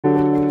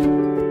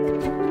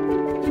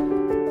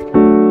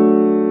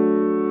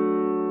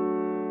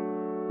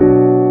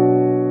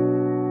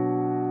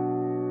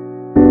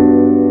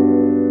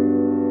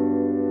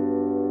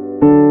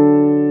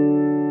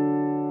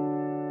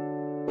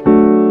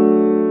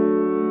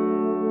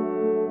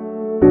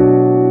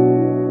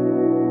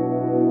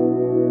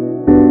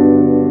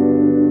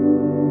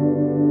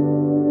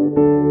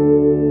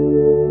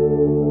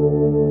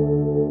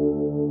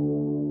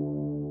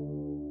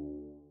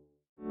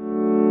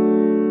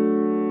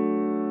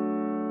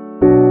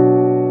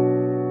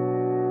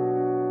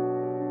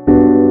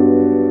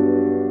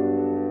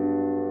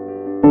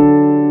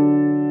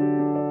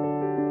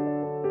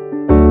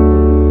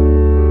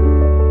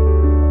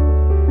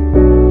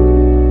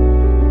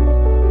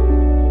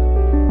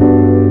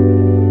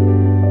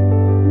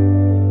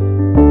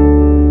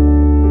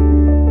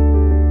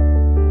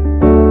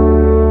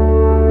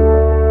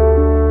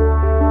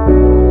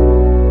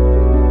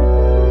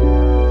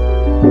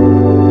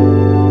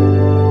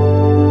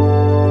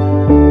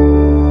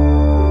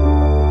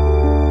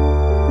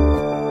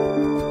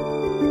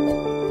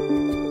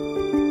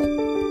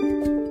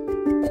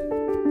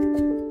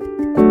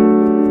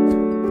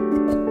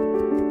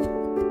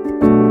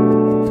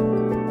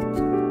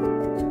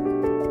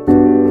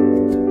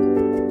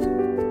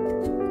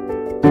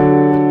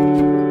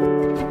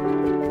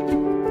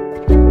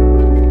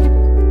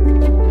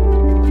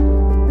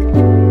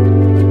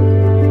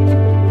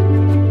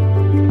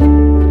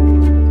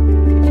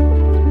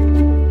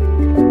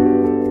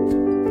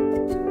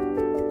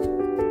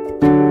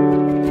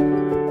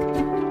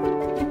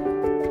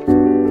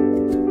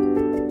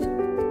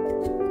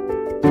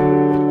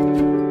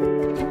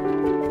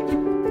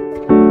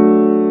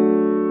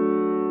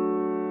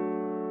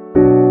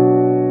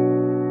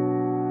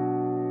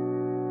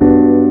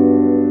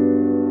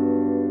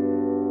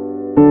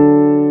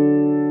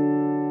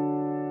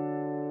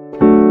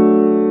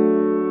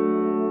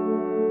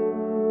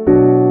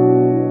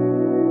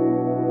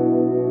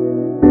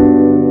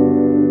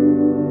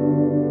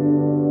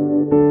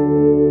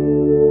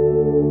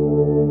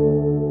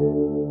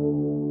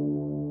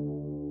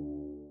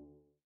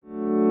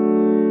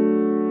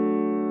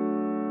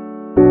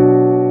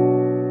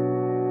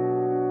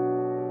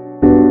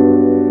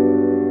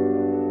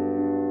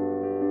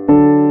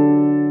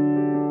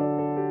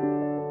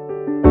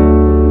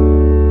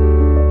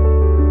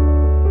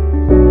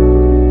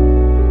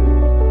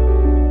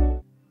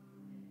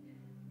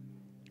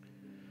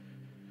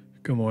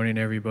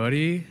morning,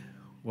 everybody.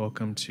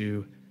 Welcome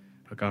to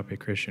Agape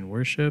Christian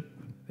Worship,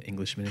 the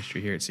English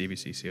ministry here at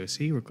CBC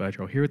COC. We're glad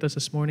you're all here with us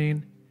this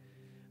morning,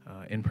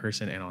 in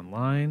person and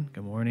online.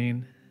 Good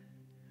morning.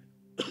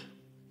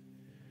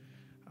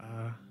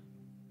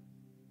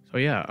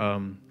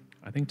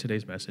 I think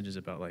today's message is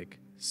about like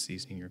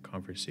seasoning your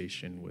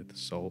conversation with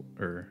salt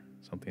or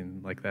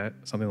something like that,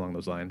 something along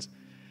those lines.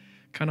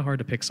 Kind of hard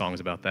to pick songs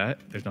about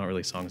that. There's not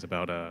really songs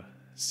about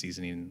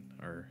seasoning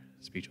our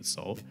speech with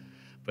salt.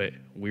 But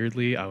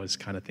weirdly, I was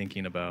kind of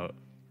thinking about,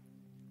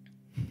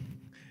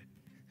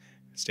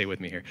 stay with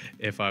me here,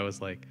 if I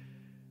was like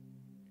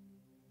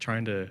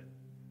trying to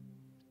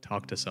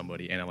talk to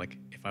somebody and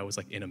if I was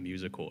like in a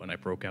musical and I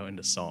broke out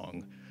into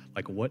song,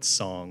 like what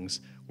songs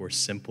were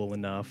simple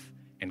enough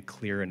and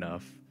clear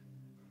enough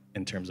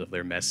in terms of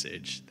their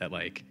message that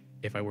like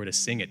if I were to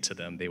sing it to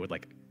them, they would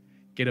like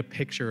get a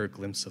picture or a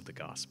glimpse of the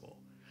gospel.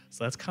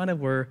 So that's kind of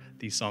where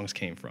these songs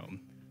came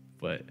from.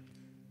 But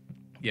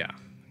yeah.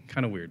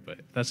 Kind of weird,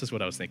 but that's just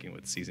what I was thinking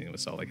with seasoning with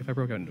salt, like if I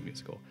broke out into a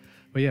musical.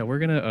 But yeah, we're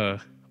going to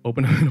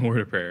open up in a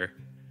word of prayer,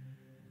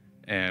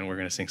 and we're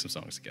going to sing some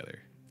songs together.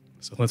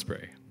 So let's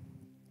pray.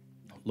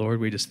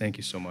 Lord, we just thank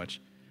you so much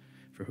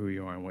for who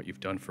you are and what you've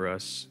done for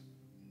us.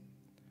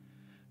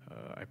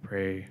 I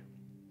pray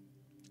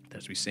that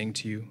as we sing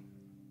to you,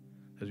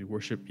 as we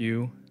worship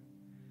you,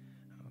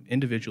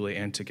 individually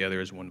and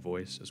together as one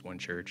voice, as one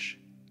church,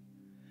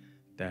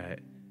 that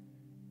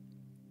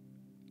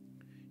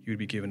you would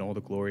be given all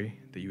the glory,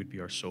 that you would be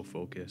our sole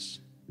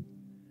focus,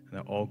 and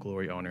that all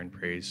glory, honor, and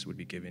praise would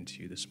be given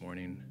to you this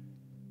morning.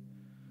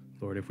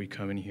 Lord, if we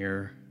come in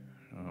here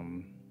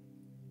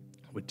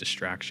with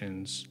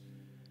distractions,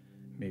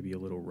 maybe a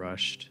little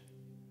rushed,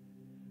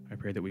 I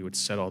pray that we would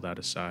set all that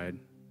aside,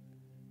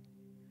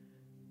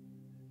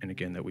 and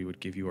again, that we would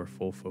give you our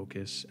full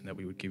focus, and that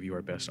we would give you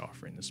our best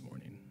offering this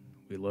morning.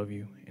 We love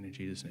you, and in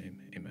Jesus' name,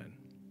 amen.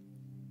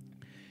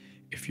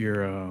 If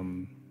you're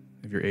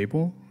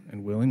able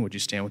and willing, would you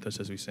stand with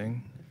us as we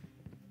sing?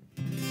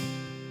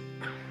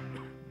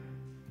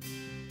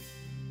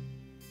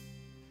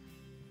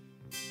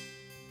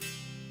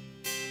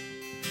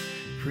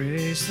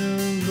 Praise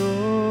the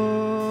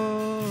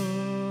Lord,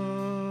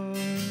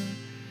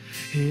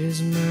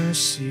 His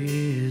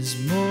mercy is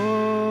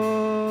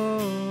more,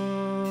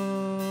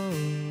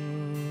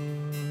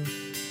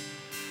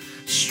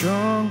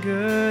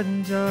 stronger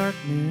than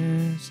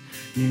darkness,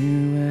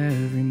 new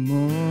every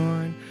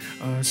morn.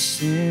 Our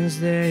sins,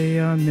 they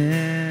are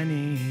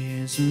many,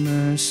 His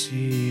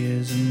mercy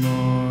is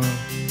more.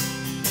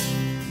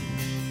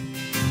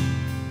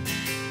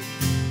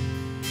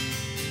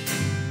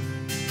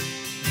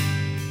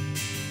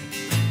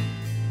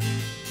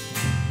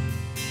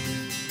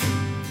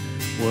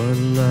 What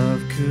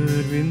love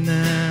could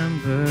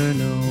remember,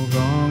 no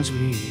wrongs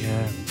we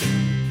have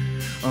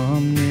done.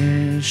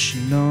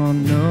 Omniscient,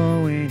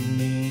 all-knowing,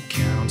 He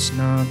counts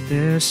not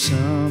their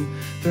sum.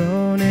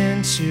 Thrown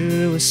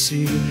into a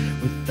sea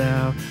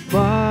without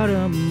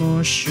bottom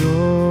or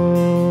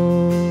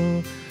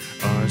shore.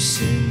 Our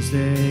sins,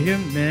 they are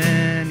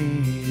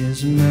many,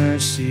 His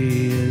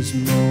mercy is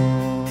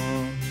more.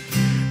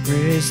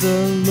 Praise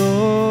the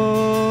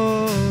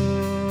Lord,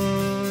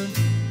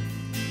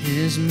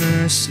 His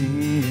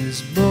mercy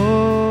is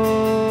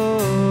more,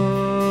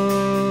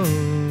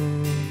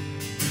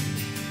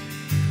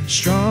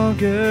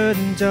 stronger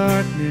than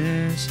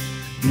darkness,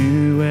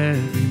 new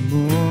every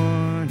morn.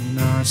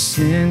 Our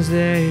sins,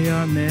 they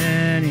are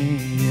many,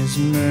 His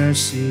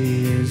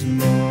mercy is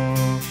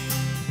more.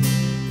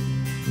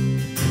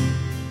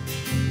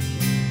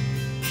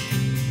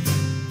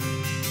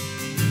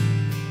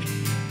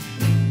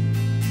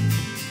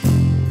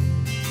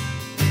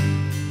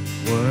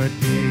 What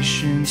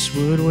patience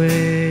would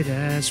wait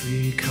as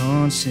we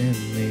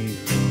constantly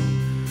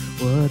roam?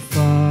 What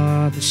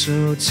Father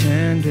so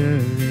tender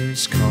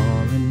is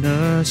calling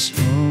us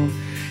home?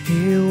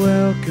 He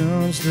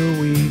welcomes the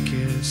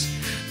weakest,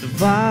 the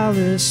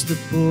vilest, the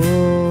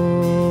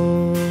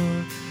poor.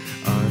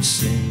 Our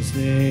sins,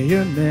 they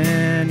are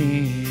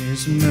many,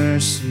 His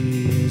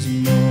mercy is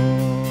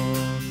more.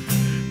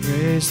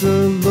 Praise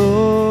the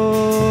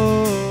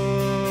Lord,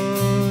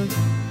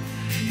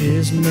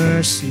 His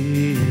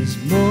mercy is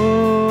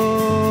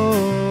more,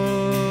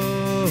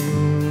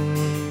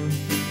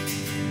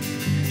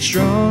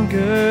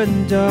 stronger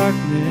than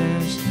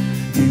darkness,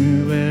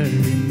 new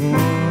every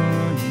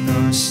morn.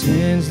 Our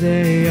sins,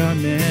 they are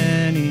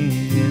many,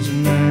 His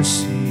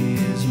mercy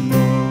is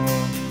more.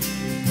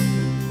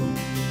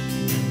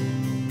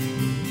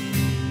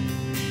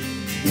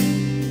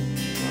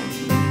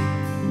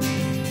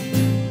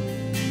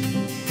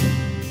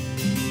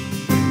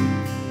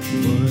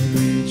 What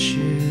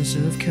riches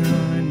of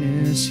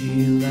kindness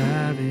He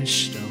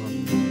lavished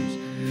on us.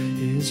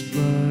 His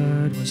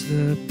blood was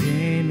the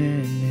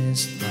payment,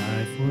 His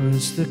life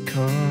was the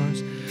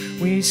cost.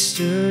 We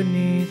stood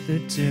 'neath the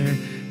debt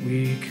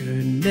we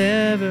could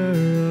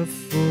never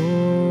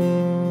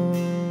afford.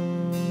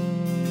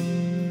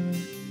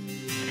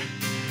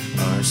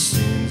 Our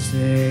sins,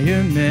 they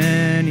are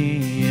many,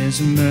 His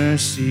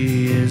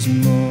mercy is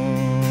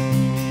more.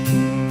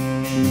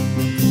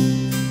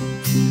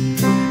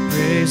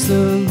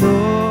 the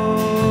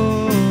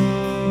Lord.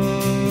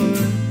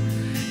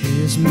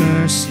 His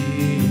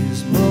mercy is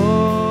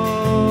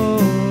more.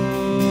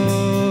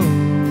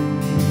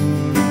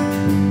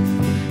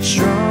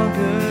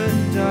 Stronger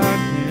than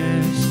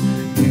darkness,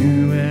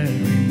 new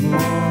every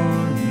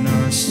morn.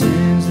 Our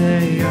sins,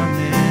 they are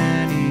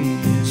many.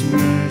 His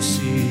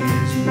mercy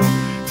is more.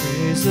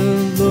 Praise the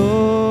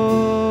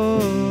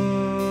Lord.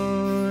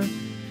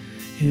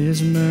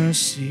 His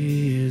mercy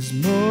is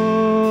more.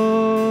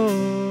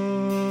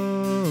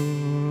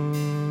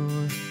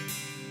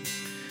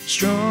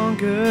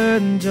 Stronger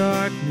than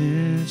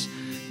darkness,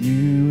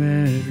 new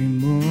every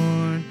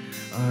morn.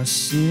 Our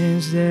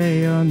sins,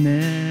 they are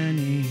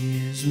many.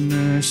 His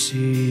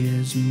mercy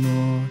is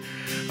more.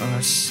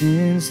 Our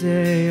sins,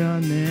 they are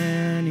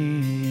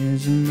many.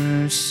 His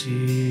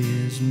mercy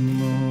is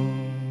more.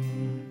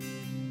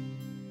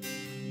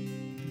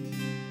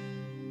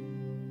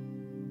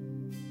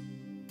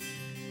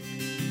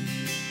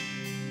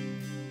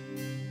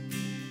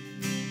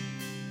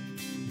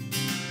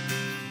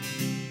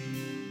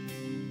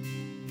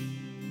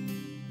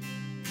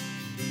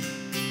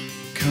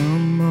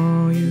 Come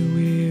all you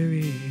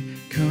weary,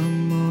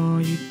 come all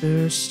you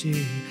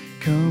thirsty,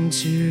 come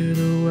to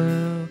the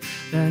well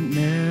that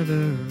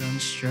never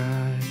runs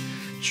dry.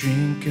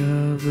 Drink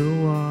of the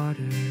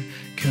water,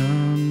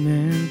 come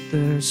and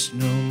thirst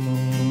no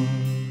more.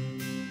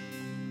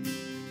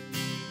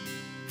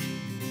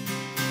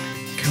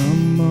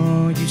 Come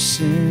all you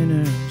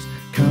sinners,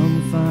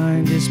 come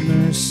find His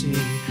mercy.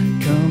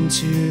 Come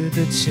to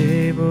the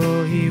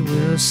table, He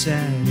will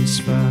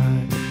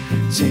satisfy.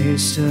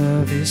 Taste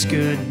of His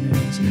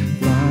goodness,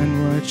 find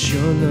what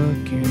you're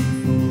looking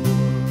for.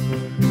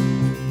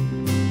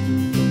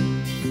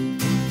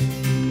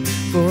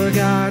 For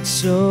God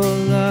so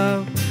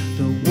loved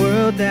the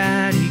world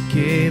that He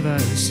gave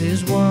us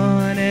His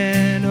one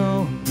and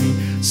only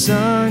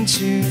Son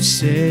to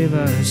save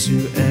us.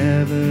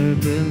 Whoever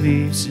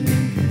believes in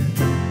Him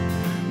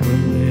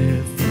will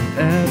live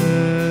forever.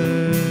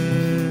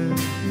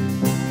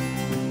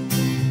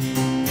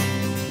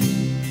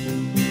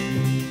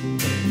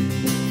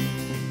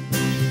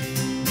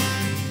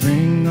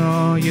 Bring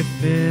all your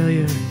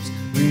failures,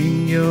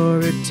 bring your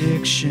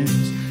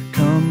addictions.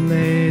 Come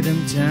lay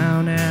them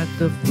down at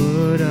the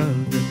foot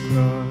of the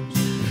cross.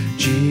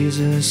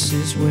 Jesus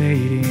is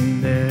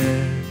waiting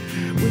there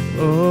with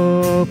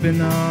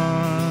open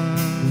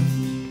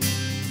arms.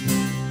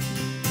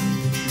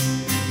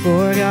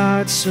 For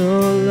God so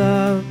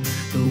loved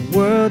the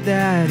world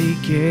that He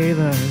gave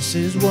us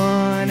His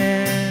one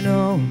and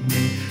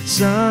only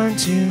Son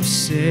to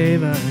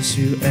save us.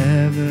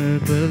 Whoever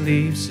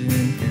believes in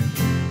Him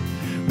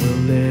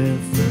will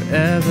live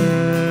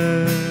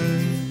forever.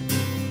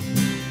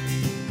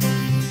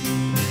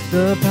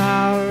 The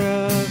power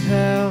of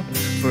hell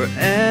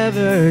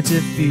forever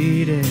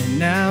defeated.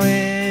 Now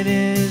it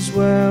is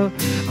well.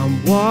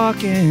 I'm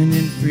walking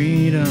in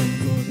freedom.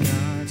 For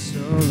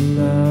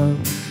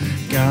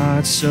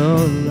God so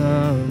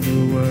loved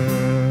the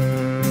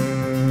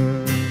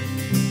world.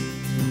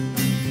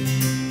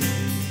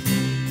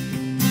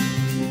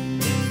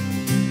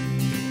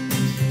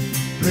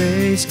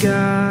 Praise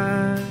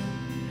God,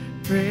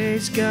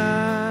 praise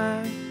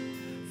God,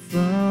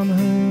 from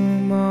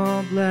whom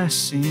all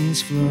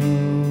blessings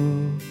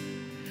flow.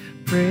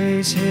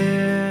 Praise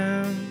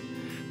Him,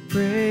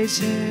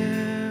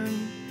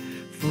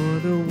 for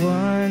the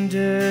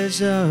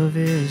wonders of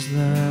His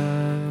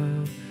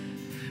love.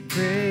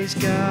 Praise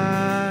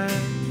God,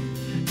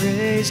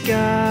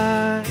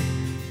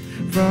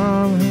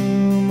 from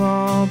whom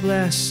all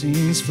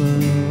blessings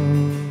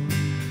flow.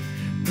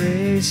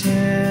 Praise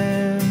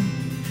Him,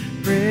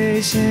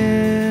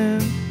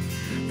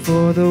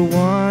 for the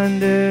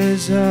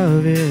wonders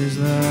of His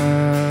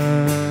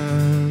love.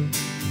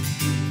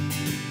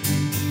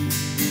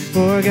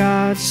 For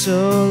God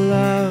so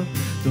loved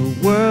the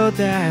world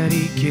that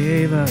He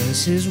gave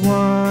us His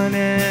one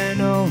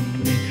and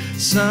only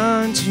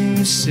Son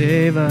to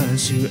save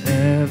us.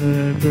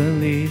 Whoever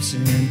believes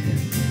in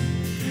Him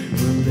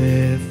will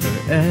live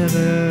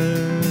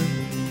forever.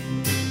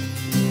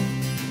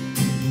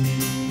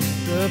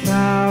 The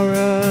power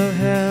of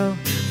hell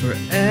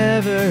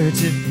forever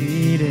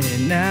defeated.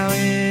 Now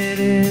it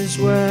is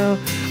well.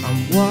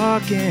 I'm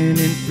walking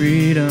in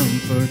freedom.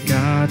 For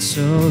God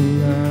so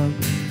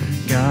loved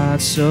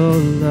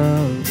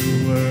the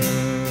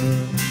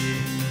world.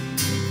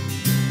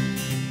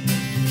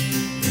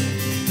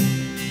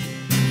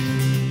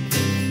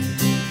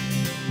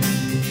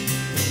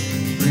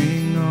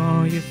 Bring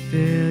all your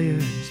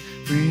failures,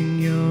 bring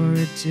your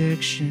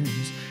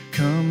addictions.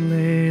 Come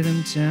lay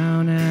them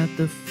down at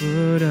the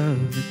foot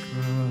of the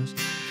cross.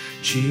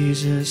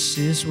 Jesus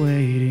is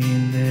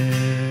waiting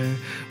there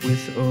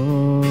with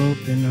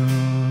open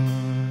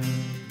arms.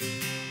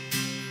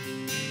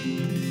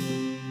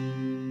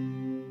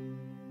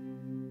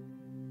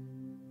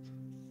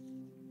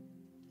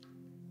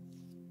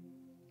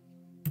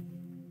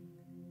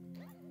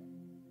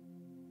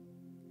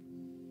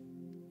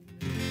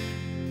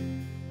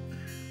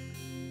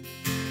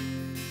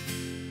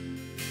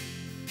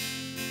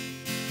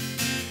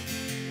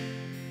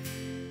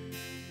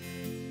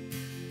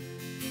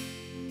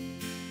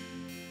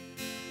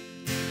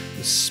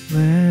 the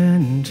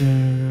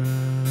splendor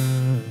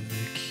of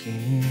the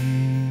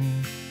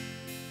King,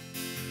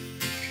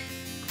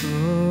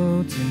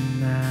 clothed in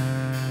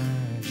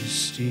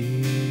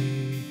majesty.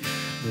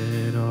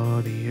 Let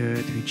all the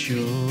earth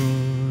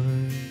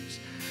rejoice,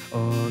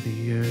 all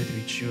the earth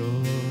rejoice.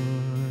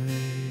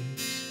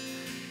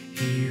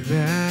 He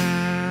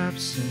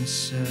wraps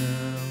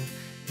himself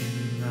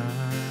in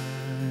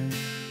light,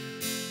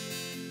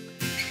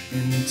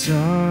 and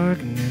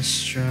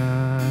darkness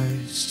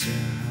tries to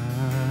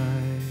hide,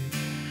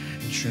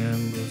 and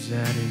trembles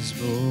at his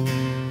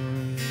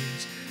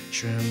voice,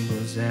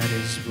 trembles at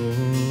his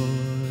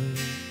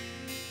voice.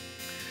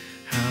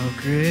 How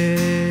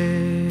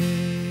great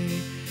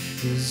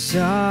is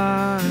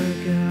our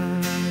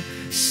God?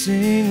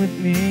 Sing with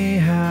me,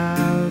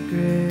 how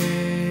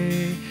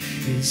great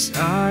is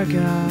our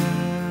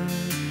God,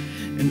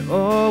 and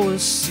all will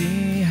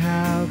see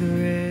how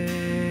great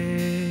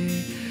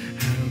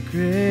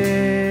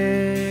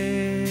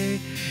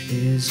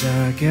is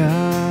our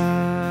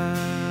God.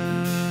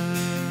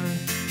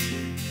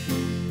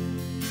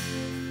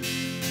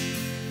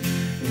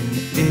 And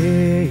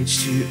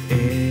age to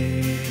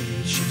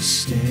age He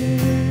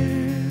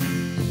stands,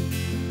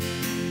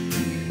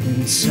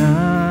 and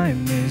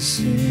time is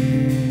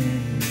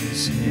in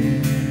His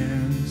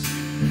hands,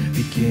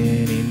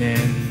 beginning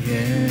and the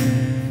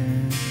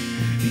end,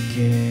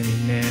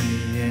 beginning and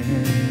the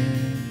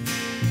end.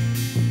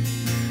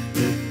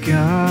 The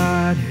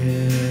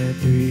Godhead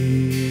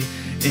three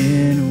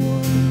in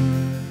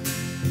one,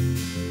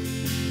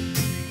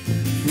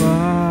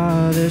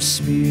 Father,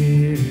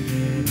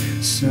 Spirit,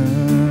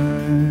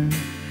 Son,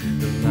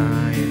 the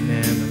Lion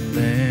and the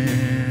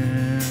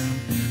Lamb,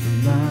 the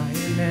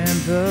Lion and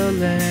the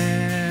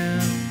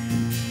Lamb.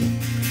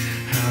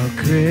 How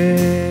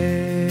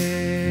great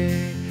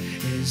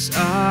is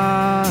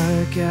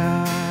our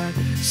God?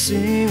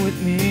 Sing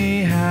with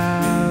me,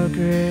 how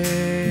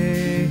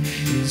great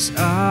is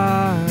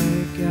our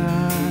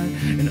God,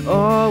 and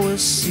all will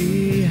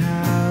see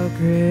how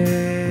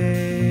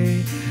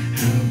great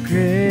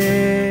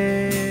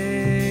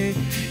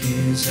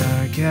is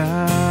our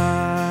God.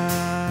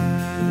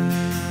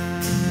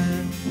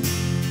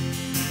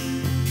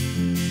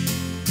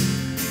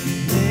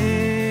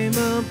 Name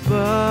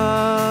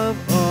above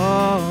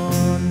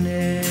all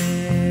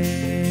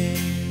names,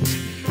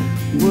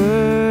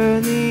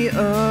 worthy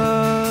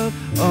of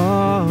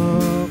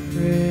all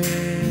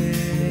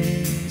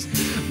praise.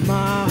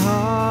 My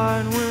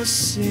heart will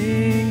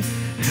sing,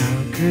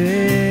 how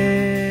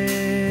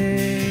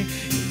great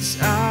is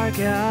our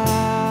God.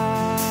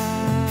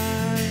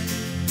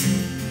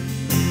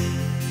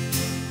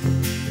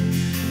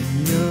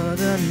 You're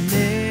the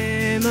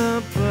name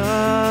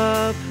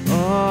above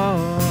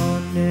all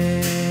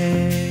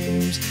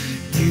names.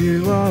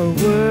 You are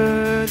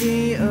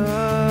worthy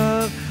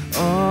of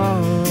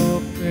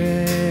all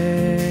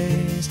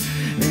praise,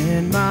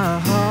 and my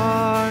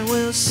heart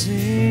will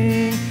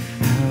sing,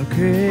 how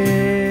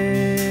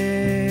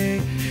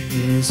great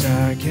is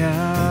our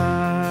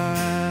God.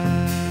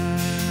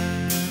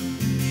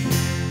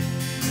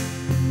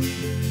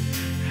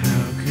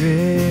 How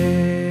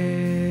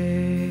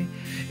great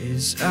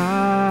is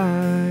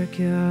our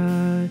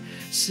God?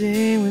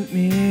 Sing with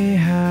me,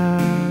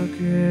 how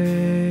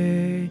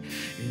great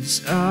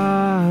is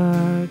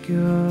our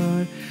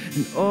God,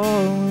 and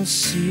all will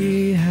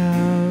see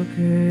how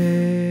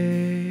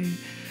great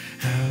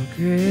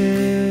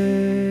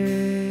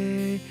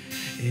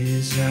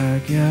is our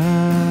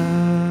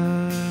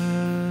God.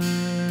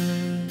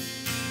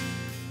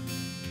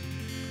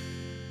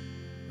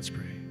 Let's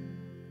pray.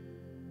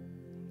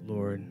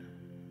 Lord,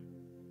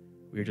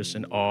 we are just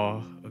in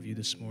awe of you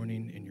this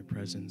morning, in your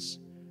presence,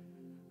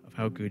 of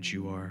how good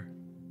you are,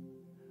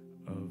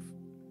 of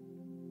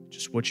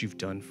just what you've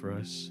done for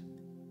us,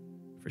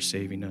 for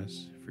saving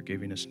us, for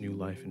giving us new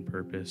life and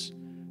purpose.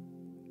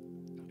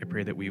 I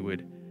pray that we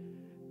would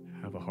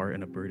have a heart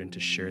and a burden to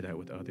share that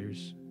with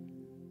others.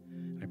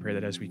 I pray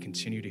that as we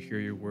continue to hear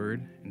your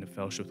word and to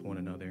fellowship with one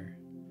another,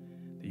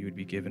 that you would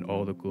be given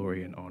all the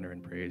glory and honor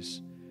and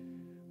praise.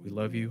 We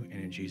love you,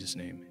 and in Jesus'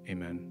 name,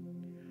 amen.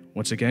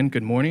 Once again,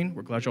 good morning.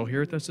 We're glad you're all here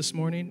with us this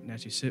morning. And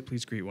as you sit,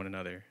 please greet one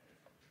another.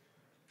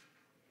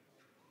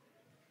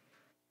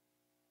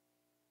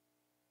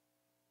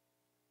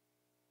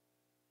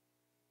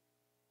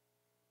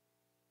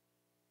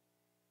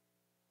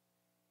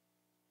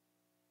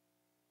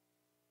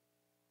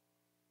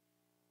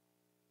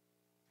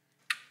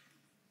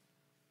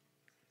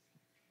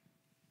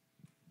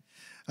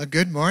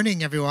 Good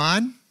morning,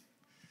 everyone.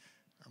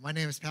 My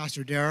name is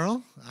Pastor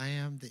Darrell. I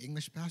am the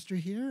English pastor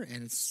here,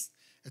 and it's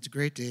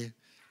great to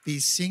be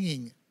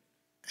singing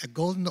a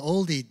golden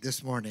oldie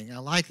this morning. I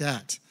like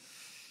that.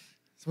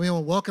 So we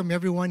will welcome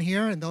everyone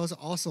here and those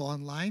also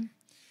online.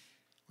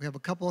 We have a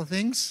couple of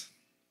things.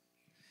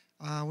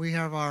 We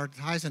have our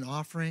tithes and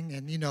offering,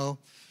 and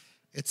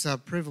it's a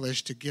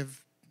privilege to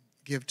give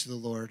to the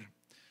Lord.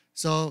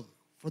 So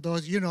for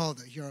those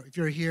if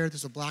you're here,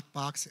 there's a black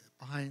box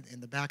behind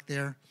in the back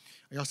there.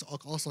 You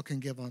also can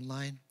give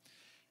online.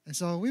 And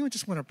so we would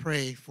just want to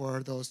pray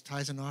for those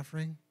tithes and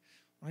offering,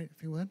 right,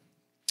 if you would.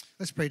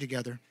 Let's pray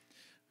together.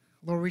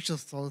 Lord, we're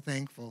just so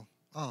thankful.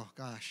 Oh,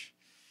 gosh.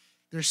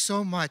 There's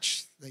so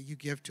much that you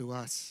give to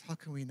us. How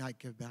can we not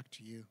give back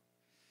to you?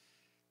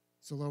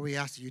 So, Lord, we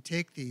ask that you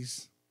take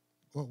these,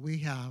 what we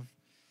have,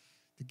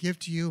 to give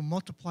to you,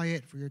 multiply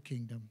it for your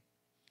kingdom.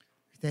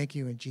 Thank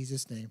you in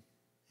Jesus' name.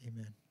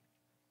 Amen.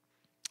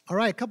 All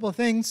right, a couple of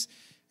things.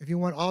 If you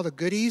want all the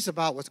goodies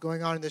about what's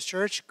going on in this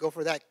church, go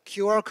for that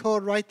QR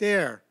code right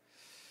there.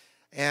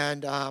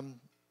 And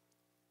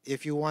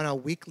if you want a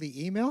weekly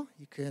email,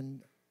 you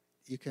can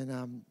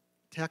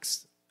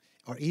text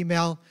or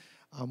email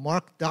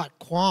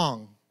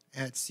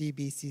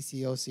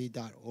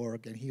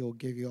mark.kwong@cbccoc.org, and he will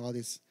give you all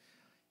these.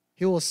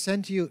 He will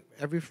send to you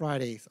every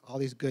Friday all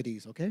these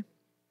goodies, okay?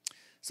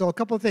 So a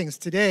couple of things.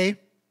 Today,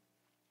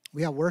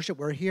 we have worship.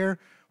 We're here.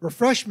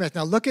 Refreshments.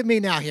 Now look at me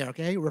now here,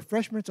 okay?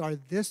 Refreshments are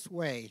this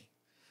way.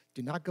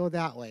 Do not go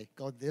that way.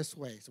 Go this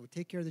way. So we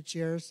take care of the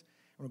chairs,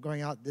 and we're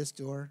going out this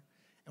door,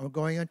 and we're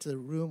going into the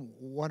room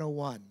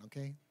 101,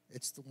 okay?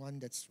 It's the one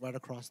that's right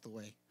across the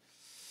way.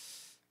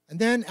 And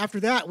then after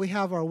that, we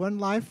have our One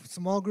Life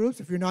small groups.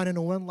 If you're not in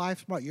a One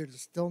Life small, you're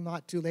still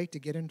not too late to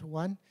get into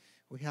one.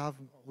 We have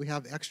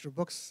extra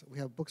books. We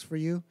have books for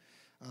you,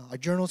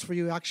 journals for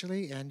you,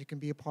 actually, and you can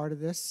be a part of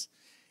this.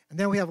 And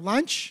then we have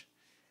lunch.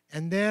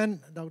 And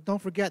then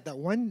don't forget that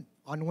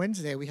on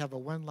Wednesday, we have a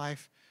One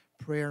Life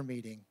prayer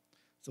meeting.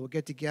 So we'll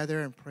get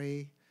together and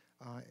pray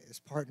as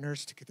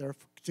partners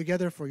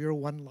together for your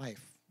one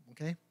life,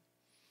 okay?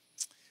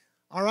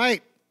 All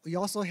right. We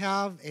also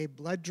have a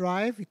blood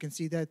drive. You can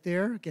see that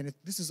there. Again,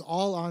 this is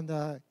all on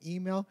the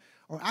email.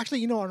 Or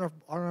actually, on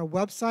our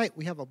website,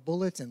 we have a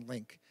bulletin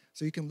link.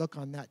 So you can look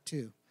on that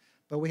too.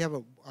 But we have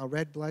a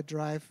red blood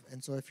drive.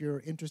 And so if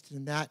you're interested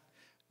in that,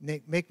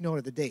 make note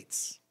of the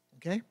dates,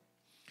 okay?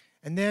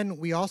 And then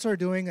we also are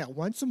doing that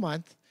once a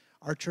month.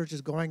 Our church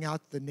is going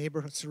out to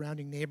the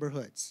surrounding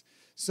neighborhoods.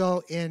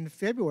 So in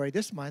February,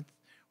 this month,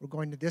 we're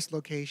going to this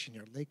location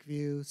here,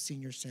 Lakeview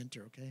Senior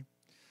Center, okay?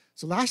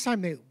 So last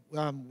time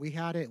we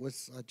had it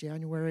was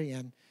January,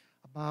 and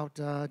about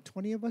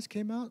 20 of us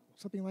came out,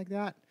 something like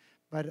that.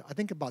 But I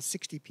think about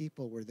 60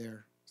 people were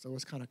there, so it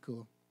was kind of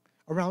cool,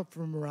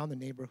 from around the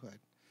neighborhood.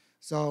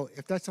 So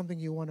if that's something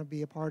you want to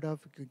be a part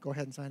of, you could go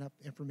ahead and sign up.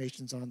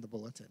 Information's on the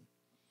bulletin.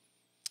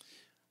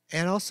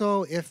 And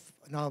also,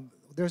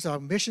 there's a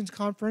missions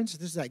conference.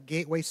 This is at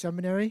Gateway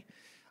Seminary.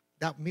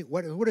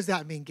 What does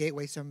that mean,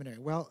 Gateway Seminary?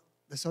 Well,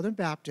 the Southern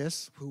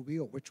Baptists,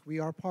 which we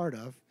are part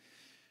of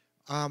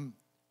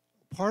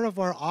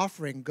our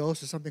offering goes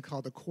to something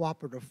called the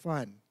Cooperative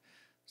Fund.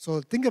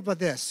 So think about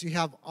this. You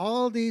have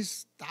all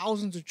these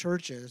thousands of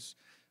churches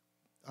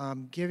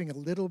giving a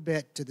little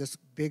bit to this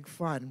big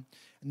fund.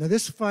 And now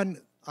this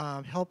fund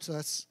helps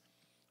us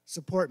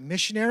support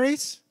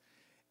missionaries.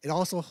 It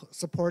also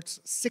supports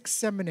 6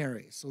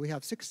 seminaries. So we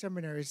have 6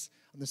 seminaries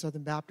on the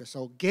Southern Baptist.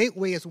 So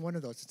Gateway is one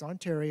of those. It's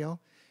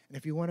Ontario. And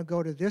if you want to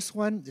go to this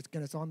one,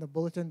 it's on the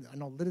bulletin. I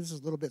know this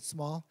is a little bit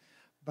small,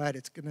 but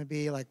it's going to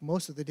be like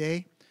most of the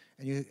day.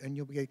 And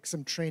you'll get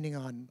some training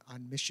on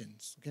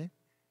missions, okay?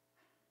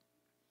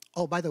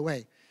 Oh, by the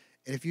way,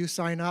 if you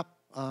sign up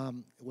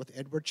with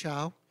Edward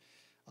Chow,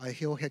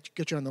 he'll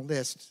get you on the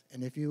list.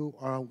 And if you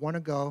want to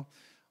go,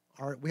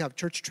 we have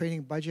church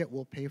training budget.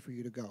 We'll pay for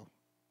you to go.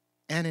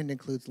 And it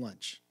includes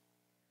lunch.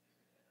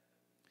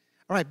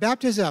 All right,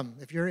 baptism.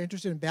 If you're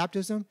interested in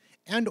baptism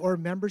and or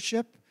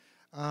membership,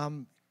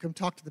 come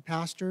talk to the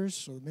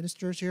pastors or the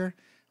ministers here,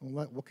 and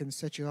we can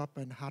set you up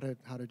on how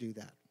to do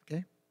that,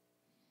 okay?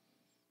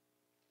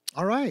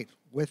 All right,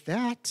 with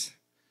that,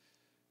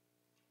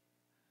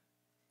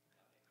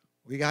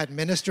 we got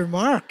Minister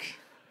Mark.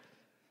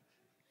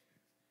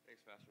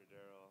 Thanks, Pastor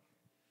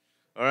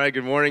Daryl. All right,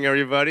 good morning,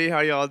 everybody.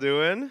 How y'all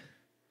doing?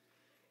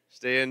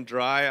 Staying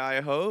dry,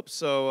 I hope.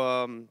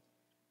 So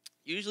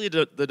usually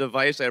the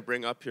device I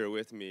bring up here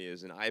with me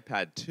is an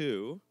iPad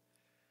 2,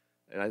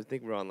 and I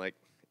think we're on like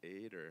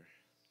 8 or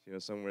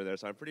somewhere there.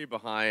 So I'm pretty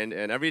behind,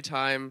 and every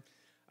time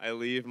I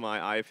leave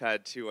my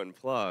iPad 2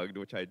 unplugged,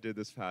 which I did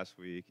this past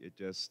week, it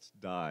just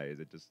dies.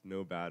 It just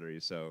no battery.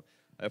 So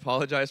I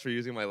apologize for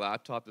using my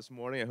laptop this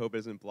morning. I hope it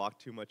doesn't block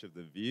too much of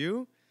the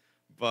view,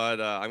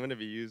 but I'm going to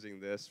be using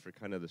this for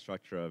kind of the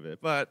structure of it.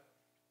 But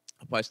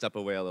I'll probably step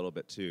away a little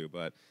bit too.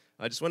 But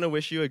I just want to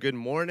wish you a good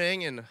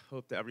morning and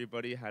hope that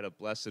everybody had a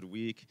blessed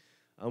week.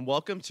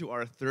 Welcome to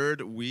our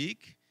 3rd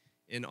week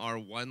in our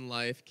One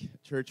Life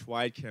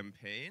church-wide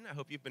campaign. I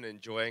hope you've been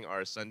enjoying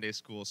our Sunday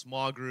school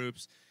small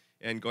groups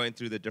and going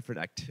through the different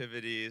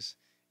activities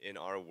in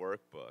our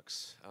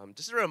workbooks.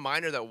 Just a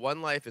reminder that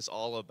One Life is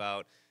all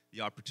about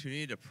the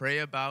opportunity to pray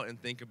about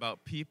and think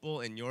about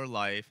people in your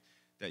life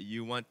that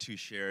you want to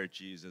share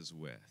Jesus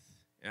with.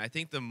 And I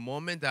think the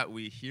moment that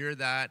we hear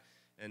that,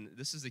 and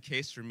this is the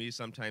case for me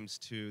sometimes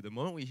too, the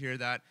moment we hear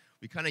that,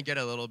 we kind of get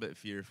a little bit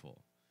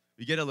fearful.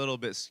 We get a little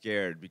bit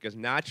scared because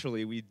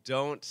naturally we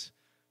don't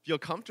feel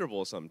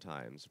comfortable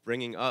sometimes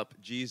bringing up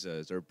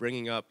Jesus or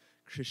bringing up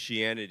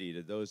Christianity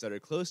to those that are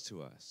close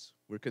to us.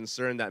 We're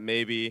concerned that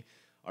maybe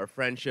our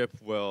friendship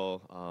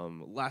will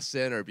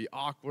lessen or be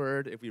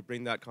awkward if we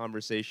bring that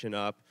conversation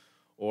up,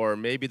 or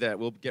maybe that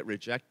we'll get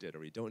rejected or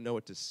we don't know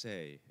what to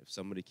say if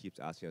somebody keeps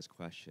asking us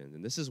questions.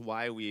 And this is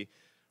why we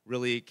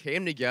really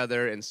came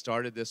together and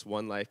started this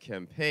One Life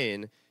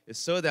campaign, is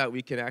so that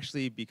we can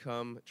actually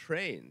become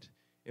trained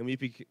and we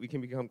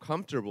can become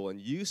comfortable and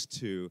used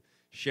to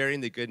sharing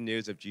the good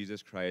news of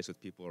Jesus Christ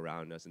with people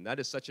around us. And that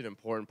is such an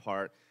important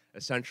part, a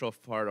central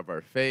part of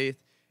our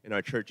faith and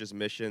our church's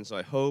mission. So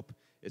I hope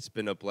it's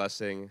been a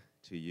blessing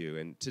to you.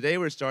 And today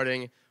we're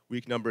starting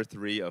week number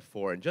 3 of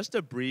 4. And just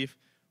a brief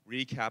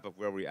recap of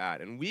where we're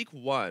at. In week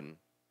 1,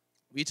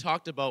 we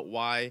talked about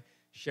why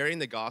sharing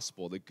the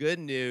gospel, the good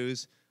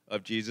news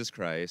of Jesus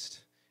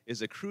Christ,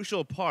 is a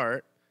crucial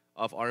part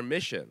of our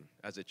mission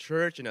as a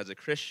church and as a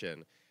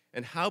Christian,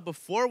 and how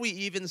before we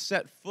even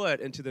set foot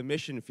into the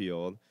mission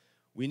field,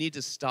 we need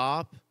to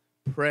stop,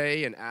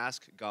 pray, and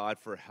ask God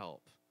for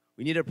help.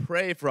 We need to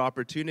pray for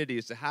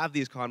opportunities to have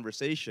these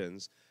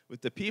conversations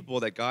with the people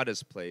that God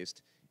has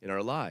placed in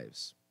our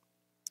lives.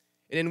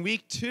 And in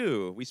week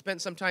 2, we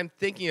spent some time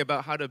thinking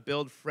about how to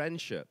build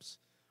friendships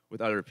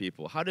with other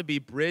people, how to be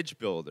bridge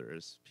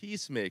builders,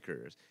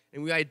 peacemakers.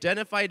 And we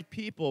identified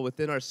people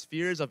within our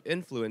spheres of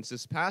influence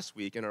this past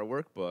week in our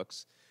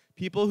workbooks,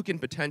 people who can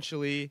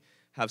potentially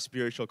have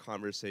spiritual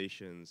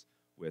conversations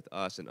with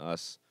us and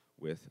us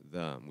with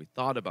them. We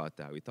thought about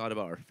that. We thought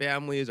about our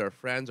families, our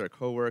friends, our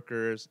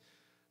coworkers,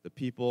 the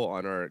people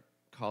on our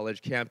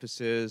college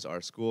campuses,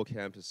 our school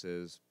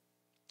campuses.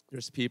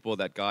 There's people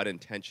that God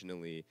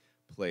intentionally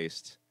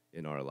placed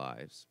in our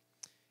lives.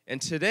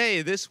 And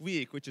today, this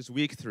week, which is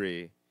week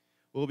 3,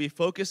 we'll be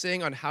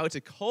focusing on how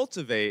to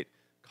cultivate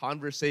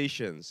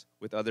conversations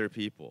with other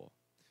people.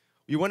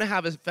 We want to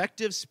have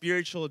effective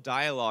spiritual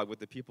dialogue with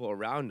the people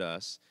around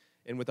us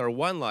and with our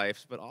One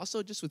Lives, but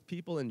also just with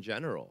people in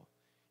general.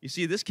 You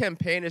see, this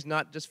campaign is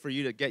not just for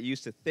you to get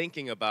used to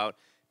thinking about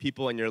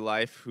people in your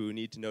life who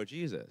need to know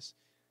Jesus.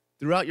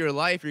 Throughout your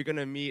life, you're going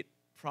to meet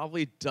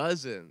probably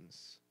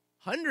dozens,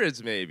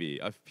 hundreds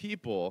maybe, of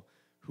people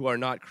who are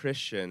not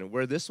Christian,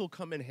 where this will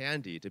come in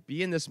handy, to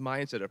be in this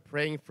mindset of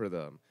praying for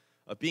them,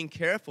 of being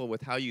careful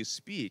with how you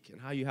speak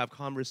and how you have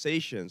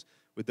conversations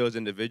with those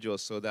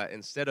individuals, so that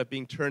instead of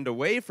being turned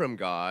away from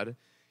God,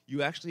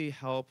 you actually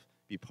help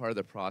be part of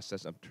the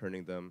process of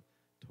turning them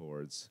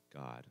towards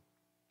God.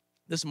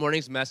 This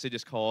morning's message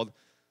is called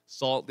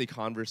Salt the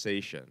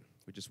Conversation,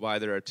 which is why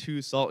there are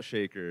 2 salt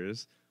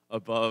shakers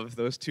above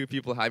those 2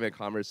 people having a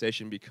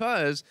conversation,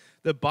 because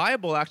the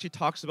Bible actually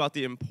talks about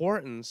the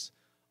importance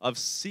of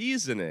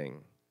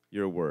seasoning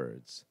your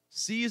words,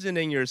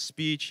 seasoning your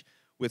speech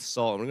with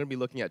salt. And we're going to be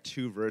looking at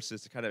 2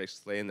 verses to kind of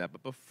explain that.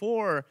 But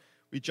before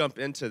we jump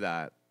into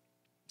that,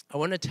 I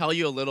want to tell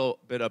you a little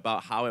bit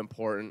about how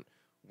important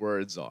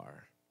words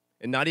are.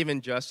 And not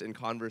even just in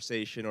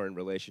conversation or in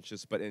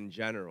relationships, but in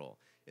general,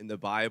 in the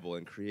Bible,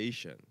 in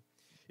creation.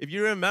 If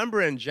you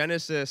remember in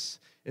Genesis,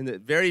 in the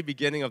very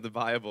beginning of the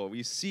Bible,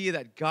 we see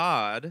that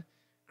God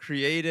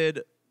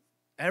created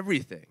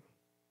everything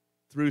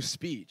through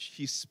speech.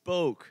 He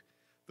spoke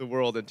the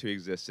world into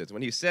existence.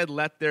 When he said,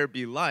 "Let there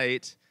be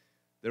light,"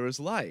 there was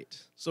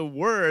light. So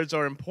words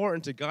are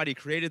important to God. He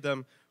created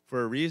them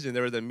for a reason.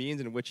 They were the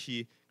means in which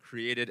he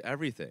created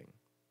everything.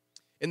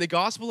 In the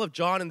Gospel of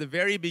John, in the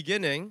very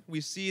beginning, we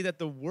see that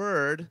the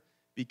Word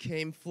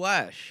became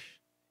flesh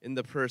in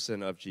the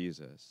person of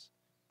Jesus.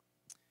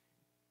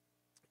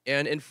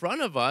 And in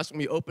front of us, when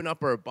we open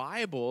up our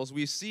Bibles,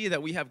 we see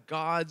that we have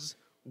God's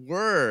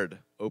Word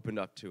opened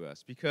up to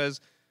us, because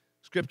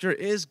Scripture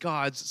is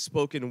God's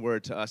spoken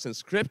word to us. And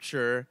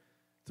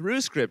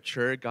through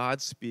Scripture,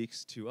 God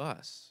speaks to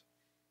us.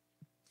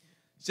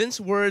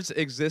 Since words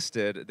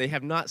existed, they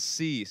have not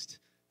ceased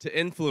to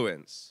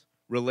influence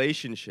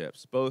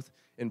relationships, both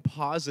in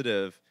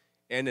positive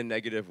and in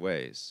negative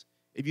ways.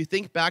 If you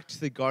think back to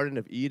the Garden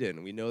of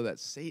Eden, we know that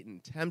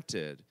Satan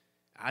tempted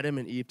Adam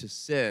and Eve to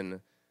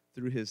sin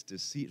through his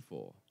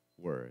deceitful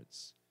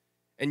words.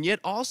 And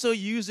yet also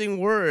using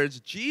words,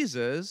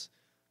 Jesus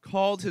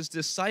called his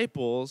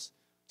disciples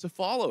to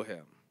follow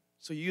him.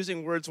 So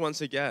using words once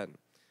again.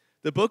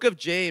 The book of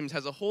James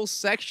has a whole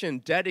section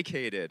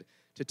dedicated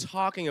to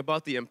talking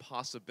about the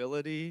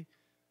impossibility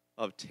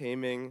of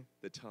taming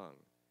the tongue.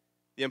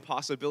 The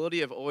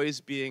impossibility of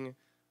always being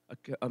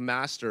a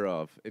master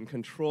of, in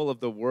control of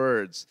the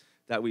words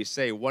that we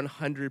say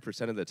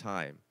 100% of the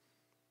time.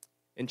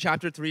 In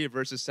chapter 3,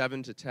 verses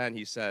 7 to 10,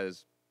 he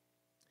says,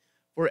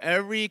 "For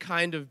every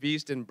kind of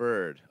beast and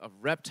bird, of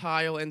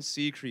reptile and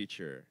sea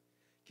creature,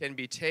 can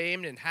be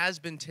tamed and has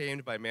been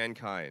tamed by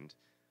mankind,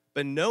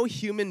 but no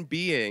human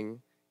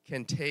being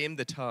can tame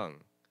the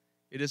tongue.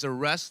 It is a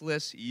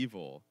restless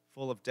evil,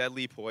 full of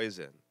deadly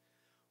poison.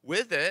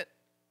 With it,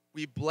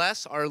 we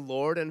bless our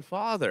Lord and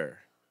Father,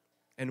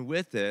 and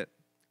with it,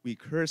 we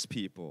curse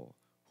people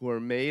who are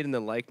made in the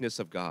likeness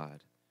of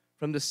God.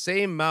 From the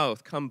same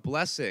mouth come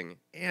blessing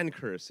and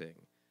cursing.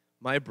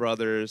 My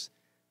brothers,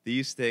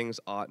 these things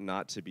ought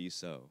not to be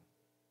so."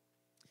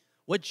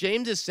 What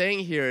James is saying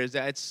here is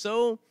that it's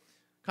so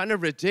kind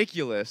of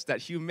ridiculous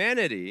that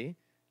humanity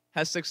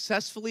has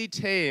successfully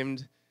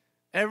tamed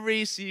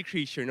every sea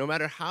creature, no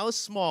matter how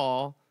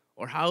small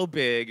or how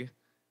big.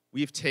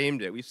 We've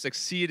tamed it. We've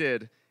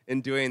succeeded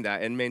in doing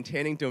that and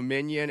maintaining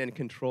dominion and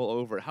control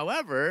over it.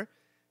 However,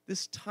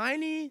 this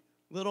tiny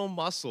little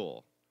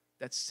muscle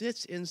that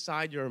sits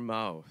inside your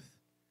mouth,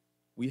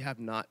 we have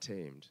not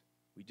tamed.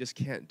 We just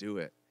can't do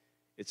it.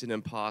 It's an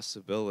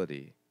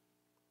impossibility.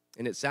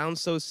 And it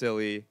sounds so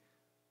silly,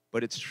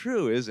 but it's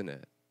true, isn't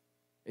it?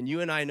 And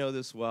you and I know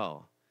this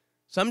well.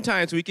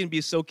 Sometimes we can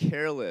be so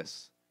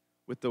careless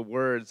with the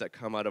words that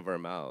come out of our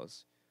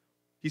mouths.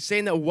 He's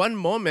saying that one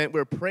moment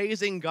we're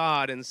praising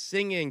God and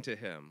singing to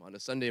him on a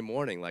Sunday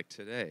morning like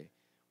today.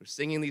 We're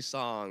singing these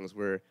songs,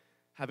 we're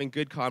having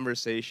good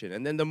conversation.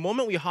 And then the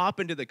moment we hop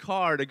into the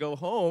car to go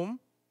home,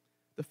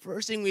 the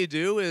first thing we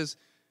do is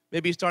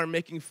maybe start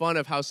making fun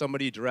of how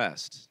somebody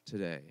dressed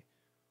today.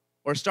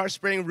 Or start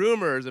spreading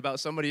rumors about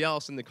somebody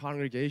else in the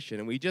congregation.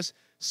 And we just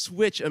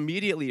switch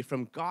immediately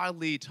from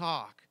godly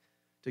talk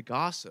to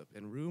gossip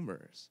and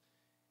rumors.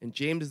 And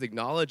James is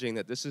acknowledging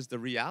that this is the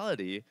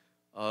reality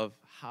of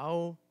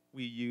how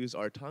we use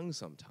our tongue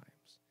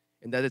sometimes,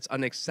 and that it's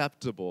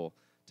unacceptable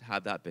to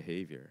have that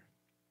behavior.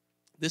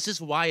 This is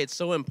why it's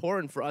so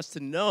important for us to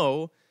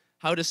know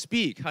how to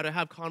speak, how to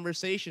have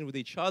conversation with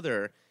each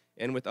other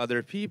and with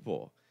other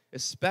people,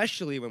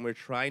 especially when we're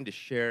trying to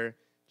share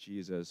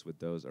Jesus with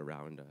those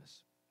around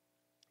us.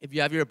 If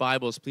you have your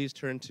Bibles, please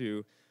turn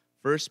to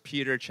 1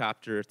 Peter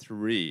chapter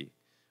 3,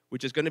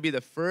 which is going to be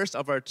the first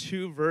of our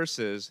 2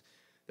 verses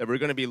that we're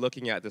going to be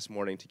looking at this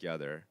morning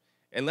together.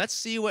 And let's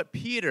see what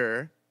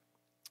Peter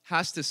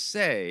has to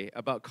say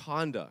about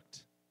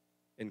conduct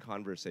in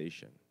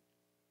conversation,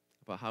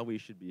 about how we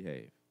should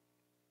behave.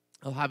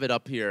 I'll have it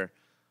up here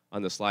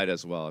on the slide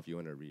as well if you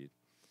want to read.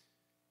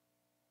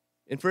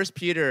 In 1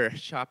 Peter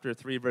chapter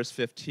 3, verse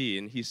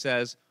 15, he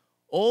says,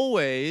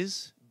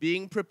 "Always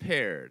being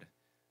prepared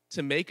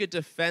to make a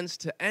defense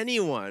to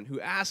anyone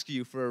who asks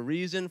you for a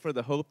reason for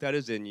the hope that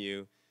is in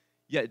you,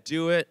 yet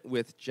do it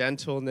with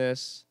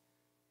gentleness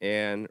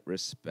and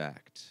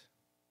respect."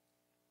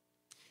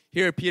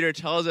 Here, Peter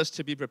tells us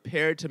to be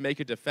prepared to make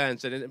a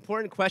defense. And an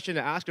important question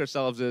to ask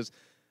ourselves is,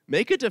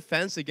 make a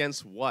defense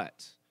against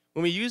what?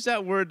 When we use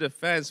that word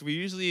defense, we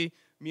usually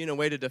mean a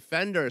way to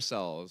defend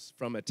ourselves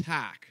from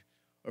attack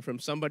or from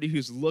somebody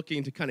who's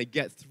looking to kind of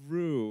get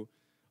through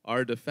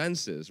our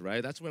defenses,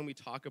 right? That's when we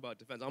talk about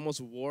defense, almost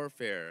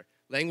warfare,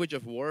 language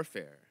of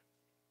warfare.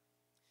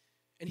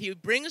 And he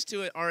brings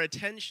to it our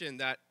attention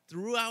that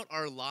throughout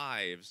our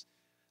lives,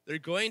 there are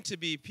going to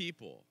be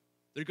people.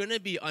 They're going to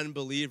be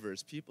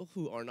unbelievers, people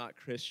who are not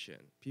Christian,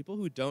 people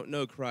who don't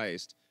know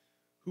Christ,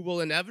 who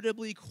will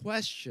inevitably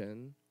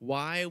question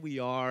why we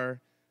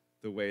are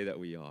the way that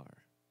we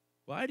are.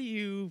 Why do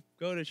you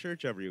go to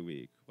church every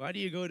week? Why do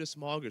you go to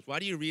small groups? Why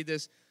do you read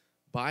this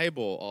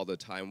Bible all the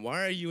time?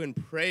 Why are you in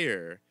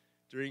prayer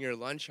during your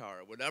lunch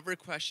hour? Whatever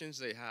questions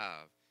they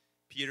have,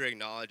 Peter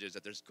acknowledges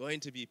that there's going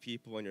to be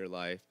people in your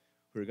life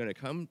who are going to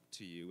come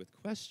to you with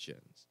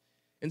questions.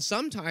 And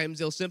sometimes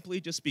they'll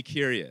simply just be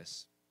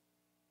curious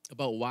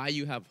about why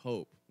you have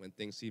hope when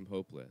things seem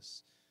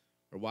hopeless,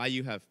 or why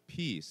you have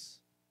peace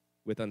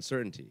with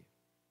uncertainty.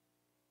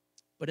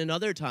 But in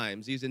other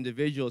times, these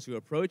individuals who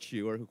approach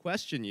you or who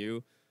question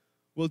you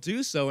will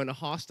do so in a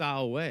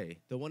hostile way.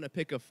 They'll want to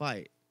pick a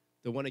fight.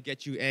 They'll want to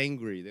get you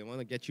angry. They want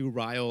to get you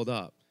riled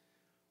up.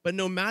 But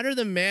no matter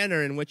the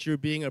manner in which you're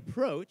being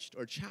approached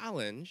or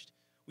challenged,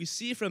 we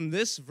see from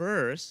this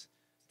verse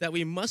that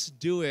we must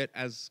do it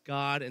as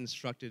God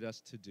instructed us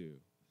to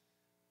do.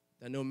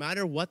 That no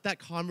matter what that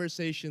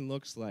conversation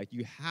looks like,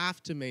 you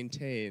have to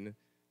maintain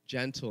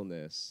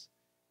gentleness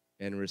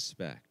and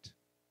respect.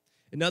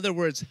 In other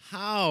words,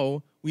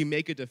 how we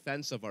make a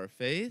defense of our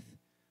faith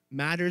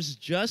matters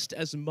just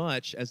as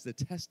much as the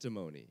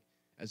testimony,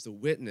 as the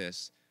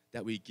witness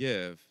that we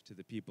give to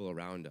the people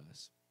around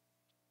us.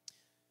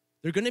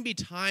 There are going to be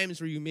times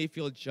where you may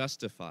feel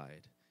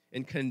justified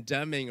in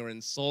condemning or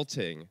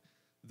insulting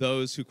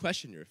those who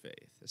question your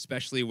faith,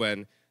 especially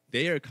when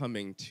they are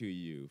coming to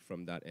you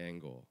from that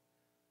angle.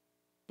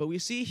 But we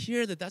see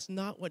here that that's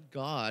not what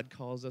God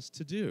calls us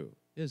to do,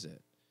 is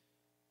it?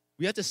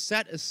 We have to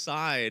set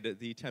aside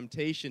the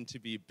temptation to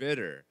be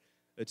bitter,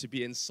 or to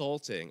be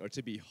insulting, or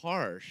to be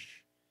harsh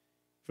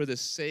for the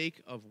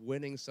sake of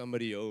winning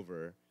somebody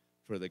over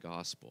for the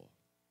gospel.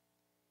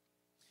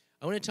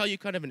 I want to tell you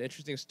kind of an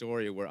interesting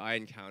story where I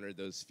encountered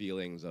those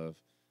feelings of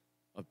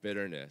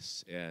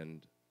bitterness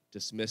and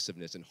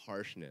dismissiveness and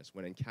harshness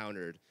when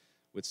encountered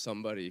with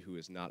somebody who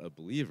is not a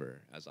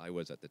believer, as I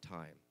was at the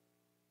time.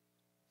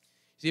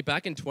 See,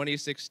 back in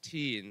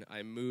 2016,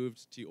 I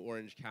moved to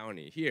Orange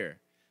County here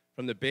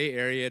from the Bay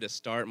Area to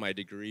start my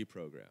degree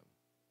program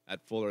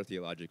at Fuller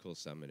Theological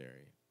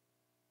Seminary.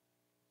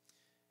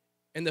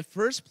 And the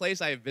first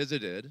place I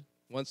visited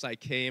once I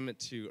came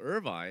to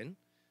Irvine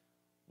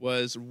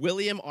was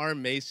William R.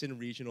 Mason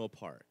Regional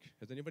Park.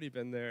 Has anybody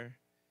been there?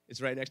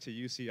 It's right next to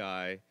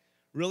UCI.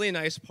 Really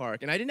nice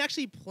park. And I didn't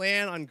actually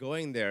plan on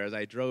going there as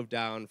I drove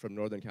down from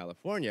Northern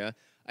California.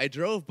 I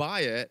drove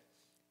by it,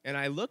 and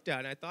I looked at it,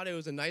 and I thought it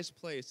was a nice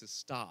place to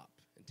stop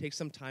and take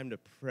some time to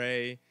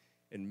pray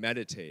and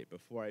meditate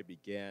before I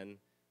began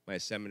my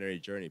seminary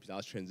journey, because I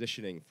was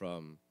transitioning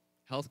from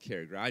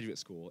healthcare graduate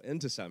school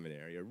into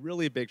seminary, a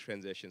really big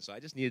transition, so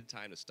I just needed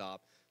time to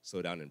stop,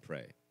 slow down, and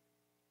pray.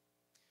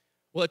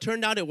 Well, it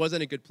turned out it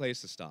wasn't a good place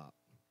to stop,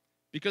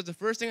 because the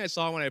first thing I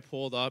saw when I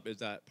pulled up is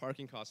that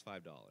parking costs $5.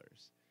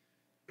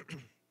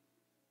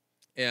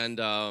 And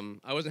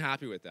I wasn't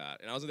happy with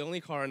that, and I was the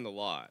only car in the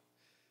lot.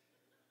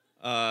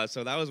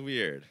 So that was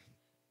weird.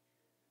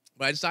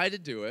 But I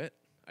decided to do it.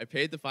 I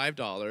paid the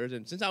 $5,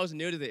 and since I was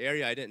new to the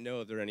area, I didn't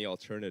know if there were any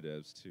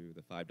alternatives to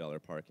the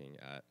 $5 parking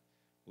at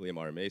William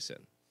R.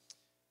 Mason.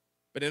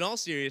 But in all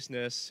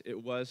seriousness,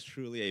 it was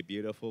truly a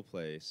beautiful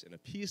place and a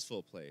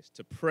peaceful place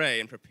to pray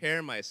and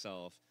prepare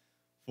myself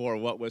for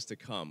what was to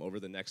come over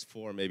the next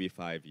 4, maybe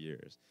 5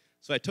 years.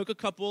 So I took a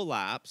couple of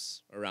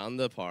laps around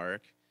the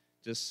park,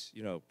 just,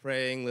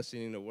 praying,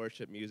 listening to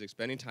worship music,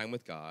 spending time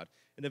with God.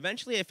 And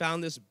eventually I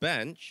found this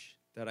bench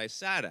that I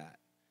sat at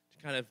to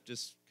kind of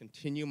just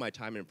continue my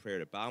time in prayer,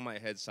 to bow my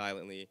head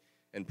silently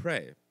and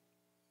pray.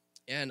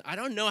 And I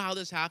don't know how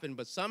this happened,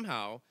 but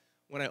somehow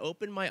when I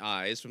opened my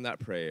eyes from that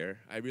prayer,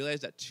 I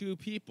realized that 2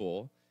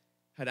 people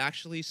had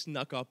actually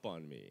snuck up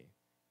on me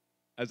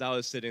as I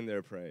was sitting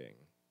there praying.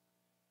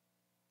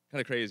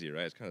 Kind of crazy,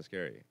 right? It's kind of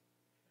scary.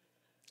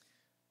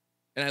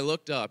 And I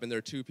looked up, and there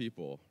were 2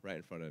 people right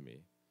in front of me.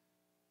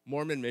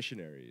 Mormon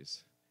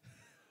missionaries.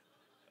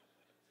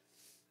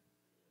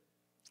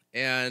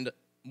 And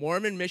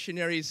Mormon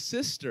missionaries'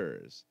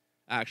 sisters,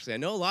 actually. I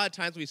know a lot of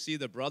times we see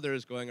the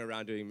brothers going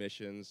around doing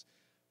missions,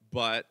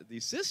 but the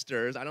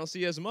sisters, I don't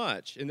see as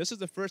much. And this is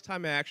the first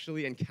time I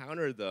actually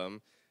encountered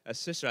them as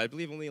sisters. I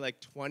believe only like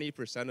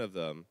 20% of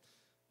them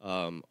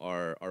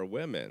are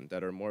women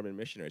that are Mormon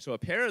missionaries. So a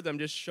pair of them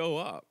just show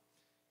up.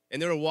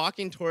 And they were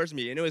walking towards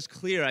me, and it was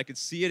clear, I could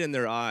see it in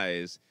their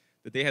eyes,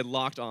 that they had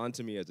locked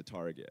onto me as a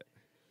target.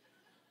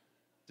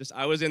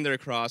 I was in their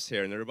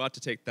crosshair, and they're about to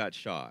take that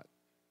shot.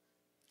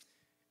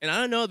 And I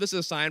don't know if this is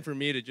a sign for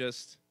me to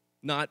just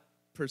not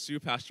pursue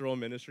pastoral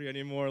ministry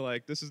anymore.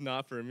 Like, this is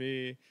not for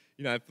me.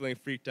 I'm feeling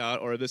freaked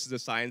out. Or this is a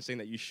sign saying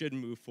that you should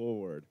move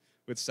forward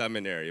with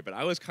seminary. But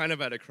I was kind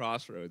of at a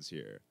crossroads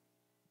here.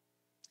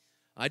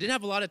 I didn't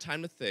have a lot of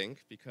time to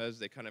think because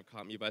they kind of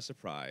caught me by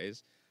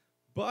surprise.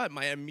 But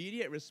my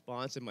immediate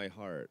response in my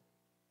heart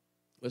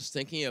was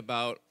thinking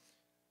about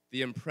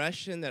the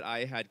impression that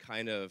I had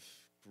kind of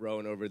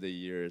grown over the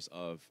years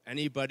of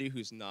anybody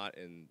who's not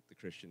in the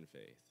Christian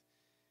faith,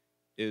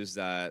 is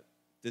that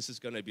this is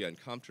going to be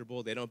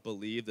uncomfortable. They don't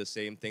believe the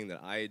same thing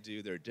that I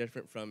do. They're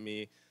different from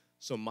me.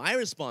 So my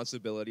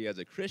responsibility as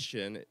a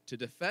Christian to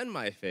defend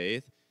my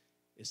faith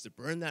is to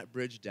burn that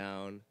bridge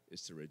down,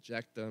 is to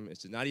reject them, is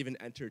to not even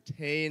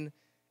entertain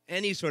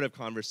any sort of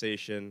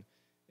conversation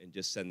and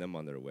just send them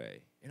on their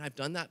way. And I've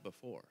done that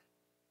before.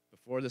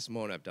 Before this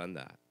moment, I've done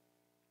that.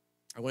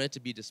 I wanted to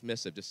be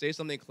dismissive, to say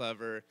something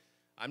clever,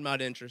 I'm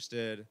not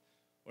interested,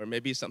 or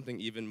maybe something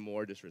even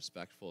more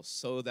disrespectful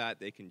so that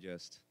they can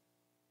just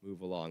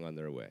move along on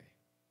their way.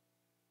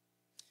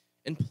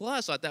 And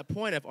plus, at that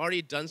point, I've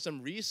already done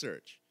some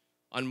research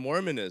on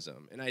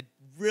Mormonism, and I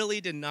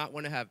really did not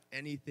want to have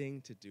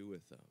anything to do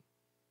with them.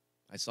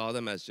 I saw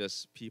them as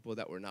just people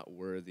that were not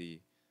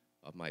worthy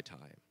of my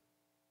time.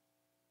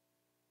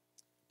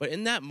 But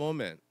in that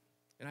moment,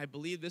 and I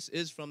believe this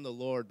is from the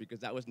Lord because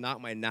that was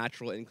not my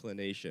natural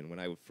inclination when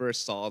I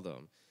first saw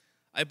them,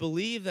 I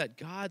believe that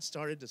God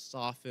started to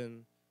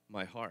soften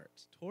my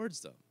heart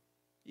towards them,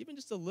 even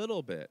just a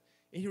little bit.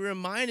 And he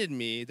reminded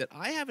me that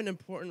I have an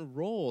important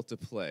role to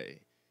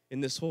play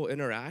in this whole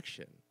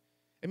interaction.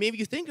 I mean, if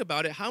you think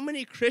about it, how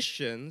many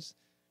Christians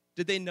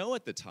did they know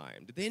at the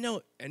time? Did they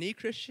know any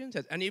Christians?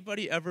 Has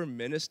anybody ever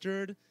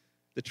ministered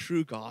the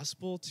true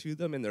gospel to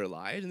them in their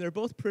lives? And they're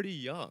both pretty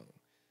young,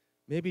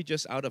 maybe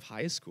just out of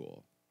high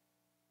school.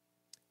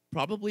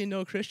 Probably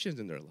no Christians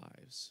in their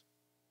lives.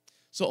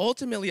 So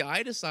ultimately,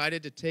 I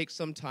decided to take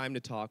some time to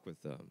talk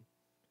with them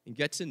and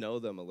get to know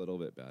them a little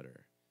bit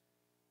better.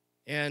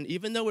 And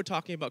even though we're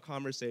talking about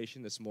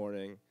conversation this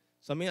morning,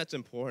 something that's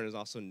important is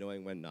also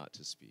knowing when not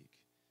to speak.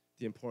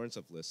 The importance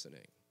of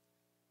listening,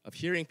 of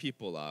hearing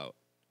people out,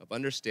 of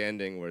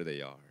understanding where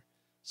they are.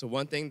 So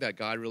one thing that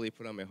God really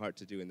put on my heart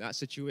to do in that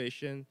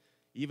situation,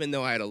 even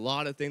though I had a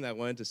lot of things I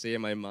wanted to say in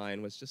my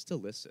mind, was just to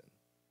listen.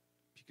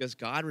 Because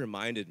God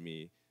reminded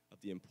me of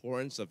the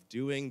importance of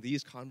doing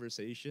these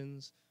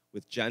conversations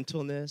with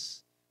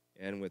gentleness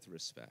and with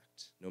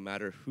respect, no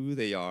matter who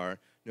they are,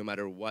 no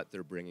matter what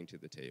they're bringing to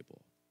the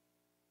table.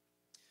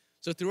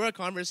 So through our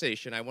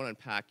conversation, I won't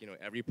unpack,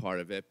 every part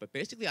of it, but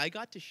basically I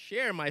got to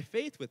share my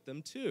faith with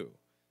them too.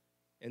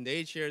 And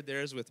they shared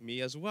theirs with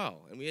me as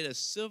well. And we had a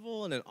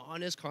civil and an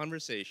honest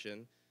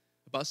conversation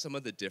about some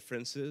of the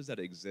differences that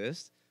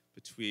exist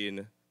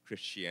between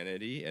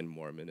Christianity and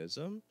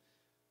Mormonism.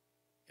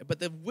 But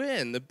the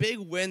big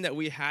win that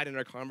we had in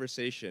our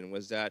conversation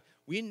was that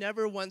we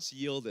never once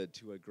yielded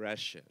to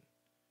aggression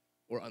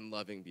or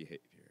unloving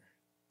behavior.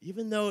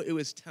 Even though it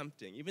was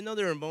tempting, even though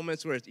there were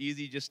moments where it's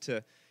easy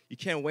you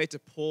can't wait to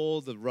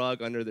pull the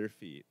rug under their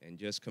feet and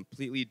just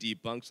completely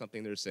debunk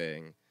something they're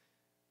saying,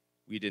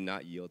 we did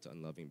not yield to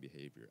unloving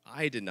behavior.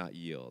 I did not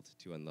yield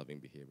to unloving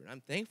behavior. And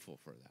I'm thankful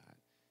for that,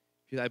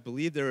 because I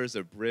believe there is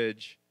a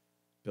bridge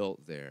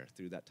built there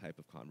through that type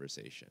of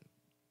conversation.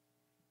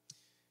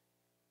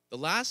 The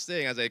last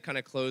thing, as I kind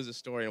of close the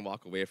story and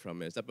walk away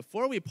from it, is that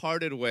before we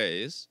parted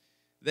ways,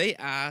 they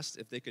asked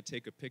if they could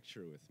take a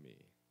picture with me,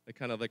 like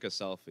kind of like a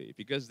selfie,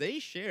 because they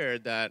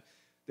shared that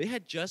they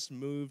had just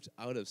moved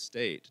out of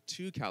state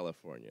to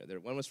California.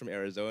 One was from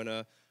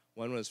Arizona,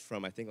 one was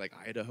from, I think, like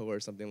Idaho or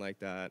something like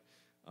that.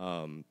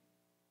 And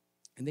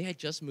they had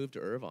just moved to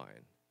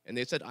Irvine. And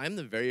they said, I'm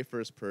the very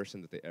first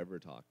person that they ever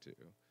talked to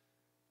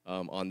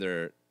on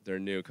their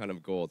new kind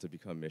of goal to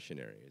become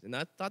missionaries. And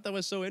I thought that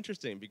was so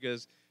interesting,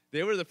 because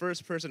they were the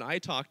first person I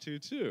talked to,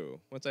 too,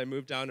 once I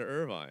moved down to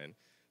Irvine.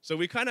 So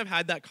we kind of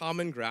had that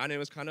common ground, and it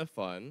was kind of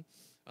fun.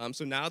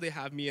 So now they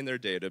have me in their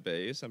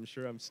database. I'm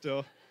sure I'm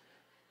still,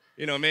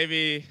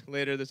 maybe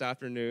later this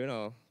afternoon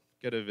I'll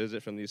get a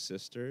visit from these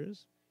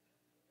sisters.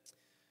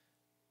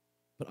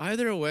 But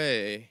either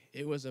way,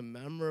 it was a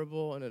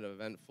memorable and an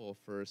eventful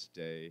first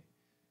day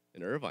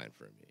in Irvine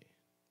for me.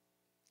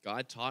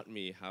 God taught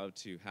me how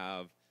to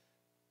have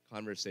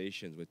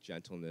conversations with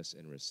gentleness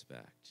and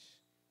respect.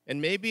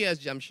 And maybe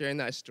as I'm sharing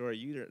that story,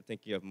 you're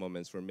thinking of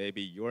moments where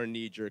maybe your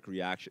knee-jerk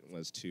reaction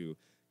was to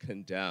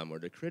condemn or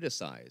to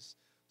criticize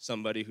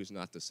somebody who's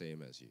not the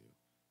same as you,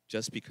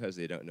 just because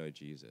they don't know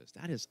Jesus.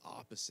 That is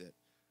opposite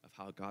of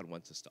how God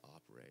wants us to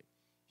operate.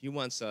 He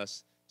wants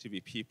us to be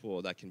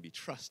people that can be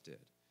trusted,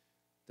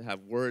 to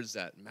have words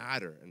that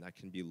matter and that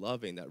can be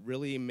loving, that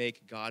really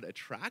make God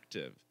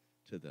attractive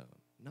to them,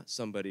 not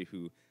somebody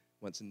who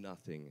wants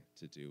nothing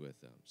to do with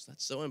them. So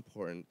that's so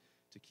important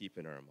to keep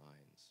in our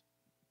minds.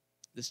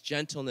 This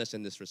gentleness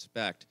and this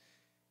respect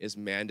is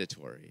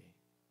mandatory,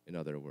 in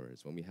other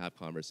words, when we have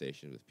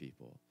conversations with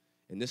people.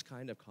 And this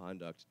kind of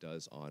conduct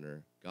does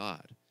honor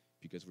God,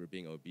 because we're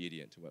being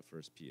obedient to what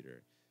 1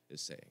 Peter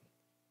is saying.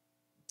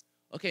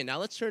 Okay, now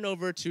let's turn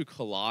over to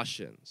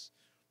Colossians.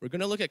 We're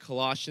going to look at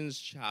Colossians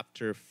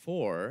chapter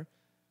 4,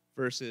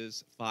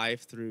 verses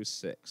 5 through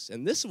 6.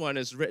 And this one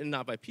is written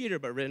not by Peter,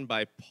 but written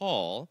by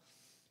Paul.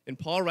 And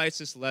Paul writes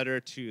this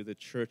letter to the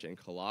church in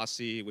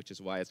Colossae, which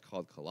is why it's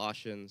called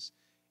Colossians.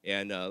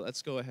 And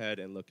let's go ahead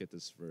and look at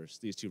this verse,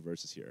 these two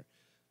verses here.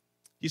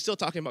 He's still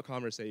talking about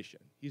conversation.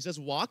 He says,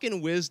 walk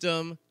in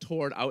wisdom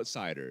toward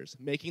outsiders,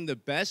 making the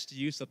best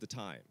use of the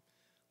time.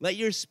 Let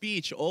your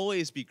speech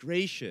always be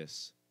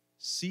gracious,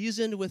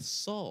 seasoned with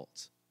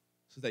salt,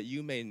 so that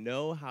you may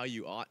know how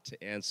you ought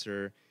to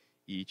answer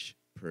each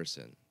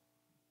person.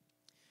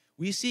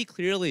 We see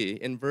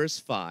clearly in verse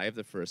 5,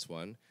 the first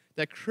one,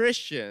 that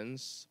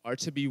Christians are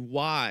to be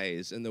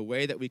wise in the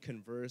way that we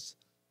converse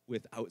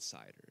with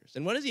outsiders.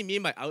 And what does he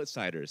mean by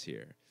outsiders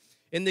here?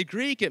 In the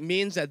Greek, it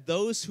means that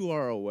those who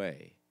are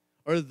away,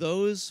 or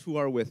those who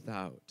are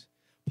without.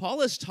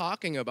 Paul is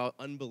talking about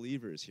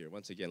unbelievers here,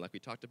 once again, like we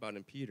talked about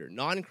in Peter,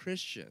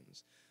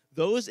 non-Christians,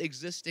 those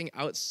existing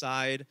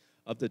outside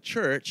of the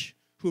church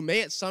who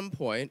may at some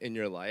point in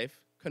your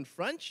life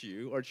confront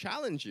you or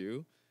challenge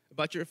you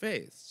about your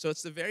faith. So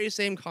it's the very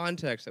same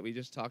context that we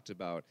just talked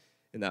about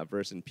in that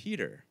verse in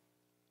Peter.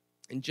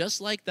 And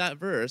just like that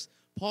verse,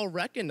 Paul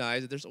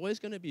recognized that there's always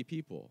going to be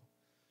people.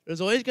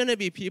 There's always going to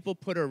be people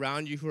put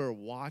around you who are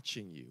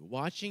watching you,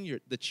 watching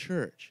the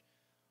church,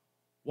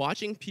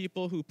 watching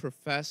people who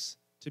profess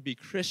to be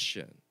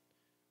Christian,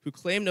 who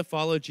claim to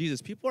follow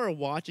Jesus. People are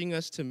watching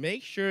us to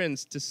make sure and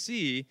to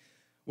see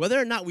whether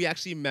or not we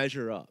actually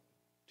measure up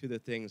to the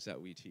things that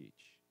we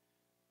teach.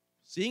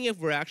 Seeing if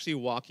we're actually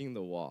walking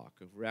the walk,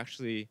 if we're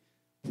actually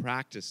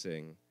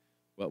practicing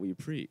what we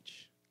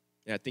preach.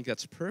 And I think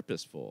that's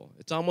purposeful.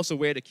 It's almost a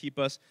way to keep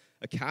us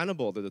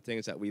accountable to the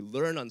things that we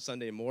learn on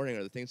Sunday morning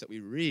or the things that we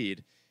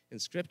read in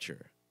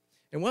Scripture.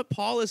 And what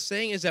Paul is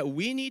saying is that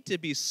we need to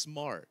be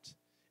smart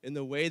in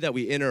the way that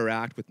we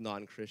interact with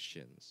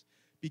non-Christians,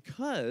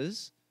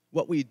 because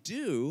what we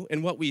do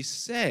and what we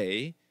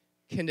say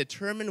can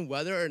determine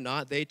whether or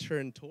not they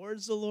turn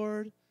towards the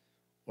Lord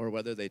or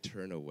whether they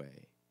turn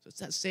away. So it's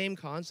that same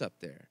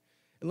concept there.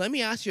 And let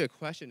me ask you a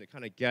question to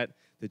kind of get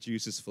the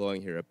juices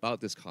flowing here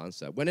about this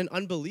concept. When an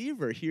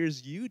unbeliever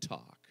hears you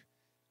talk,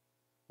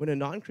 when a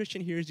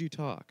non-Christian hears you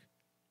talk,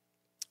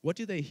 what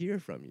do they hear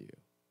from you?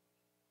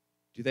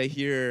 Do they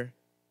hear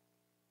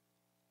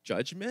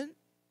judgment?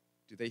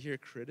 Do they hear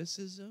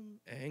criticism,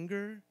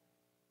 anger,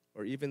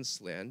 or even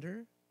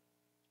slander?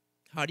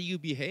 How do you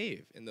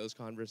behave in those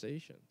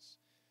conversations?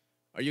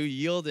 Are you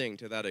yielding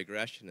to that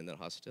aggression and that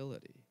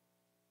hostility?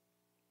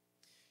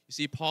 You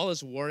see, Paul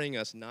is warning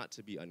us not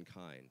to be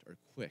unkind or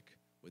quick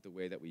with the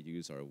way that we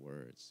use our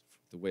words,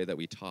 the way that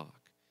we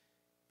talk.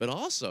 But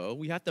also,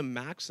 we have to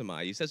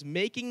maximize. He says,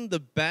 making the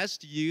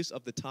best use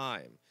of the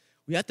time.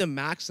 We have to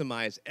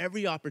maximize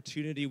every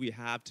opportunity we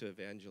have to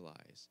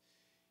evangelize.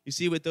 You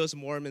see, with those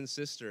Mormon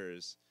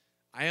sisters,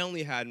 I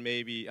only had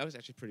I was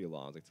actually pretty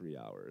long, like 3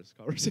 hours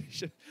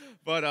conversation.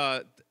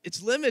 But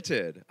it's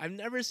limited. I've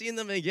never seen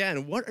them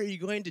again. What are you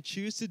going to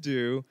choose to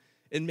do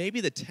in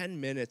maybe the 10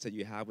 minutes that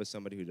you have with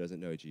somebody who doesn't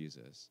know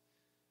Jesus?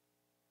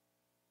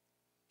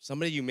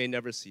 Somebody you may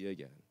never see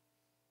again.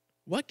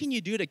 What can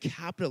you do to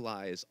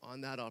capitalize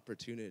on that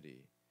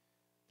opportunity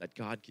that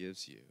God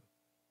gives you?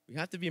 We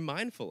have to be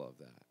mindful of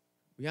that.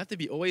 We have to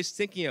be always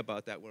thinking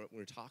about that when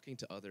we're talking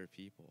to other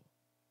people.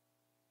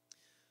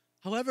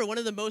 However, one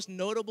of the most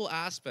notable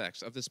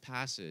aspects of this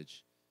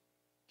passage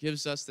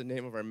gives us the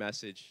name of our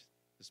message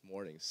this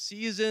morning: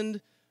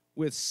 seasoned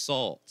with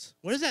salt.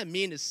 What does that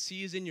mean, to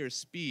season your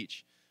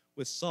speech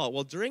with salt?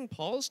 Well, during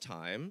Paul's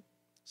time,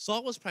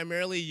 salt was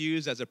primarily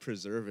used as a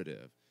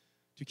preservative,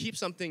 to keep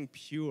something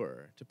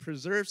pure, to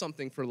preserve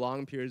something for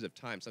long periods of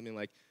time, something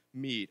like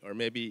meat or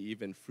maybe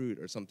even fruit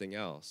or something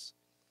else.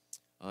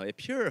 It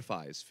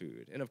purifies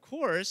food. And of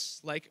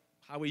course, like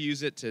how we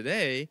use it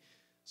today,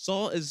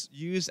 salt is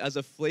used as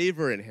a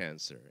flavor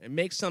enhancer. It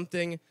makes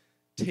something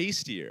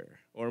tastier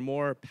or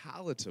more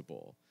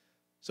palatable.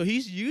 So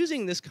he's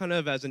using this kind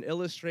of as an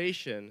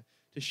illustration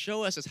to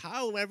show us as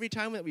how every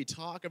time that we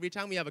talk, every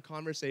time we have a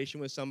conversation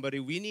with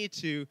somebody, we need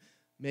to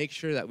make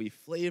sure that we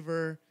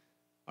flavor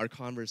our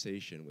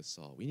conversation with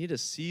salt. We need to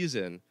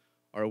season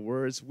our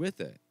words with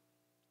it.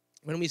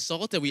 When we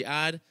salt it, we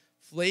add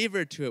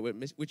flavor to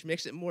it, which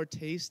makes it more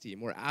tasty,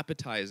 more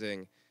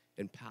appetizing,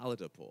 and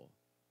palatable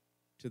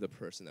to the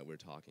person that we're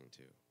talking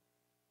to.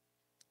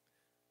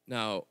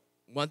 Now,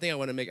 one thing I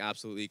want to make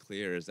absolutely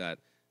clear is that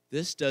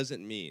this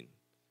doesn't mean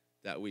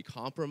that we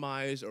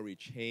compromise or we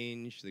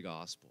change the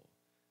gospel,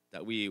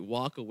 that we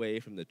walk away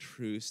from the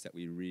truths that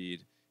we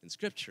read in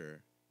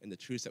Scripture and the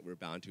truths that we're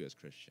bound to as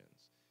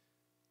Christians.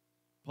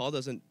 Paul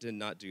did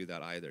not do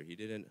that either. He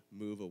didn't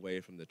move away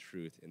from the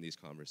truth in these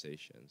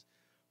conversations.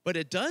 But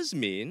it does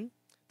mean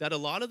that a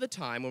lot of the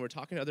time when we're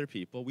talking to other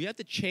people, we have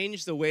to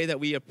change the way that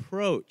we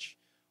approach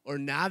or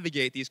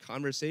navigate these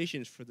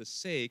conversations for the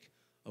sake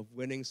of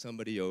winning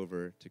somebody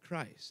over to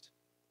Christ.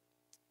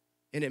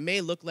 And it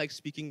may look like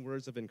speaking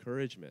words of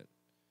encouragement,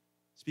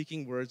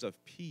 speaking words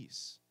of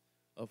peace,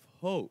 of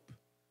hope,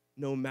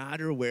 no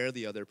matter where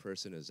the other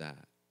person is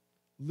at.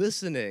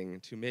 Listening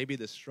to maybe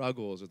the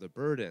struggles or the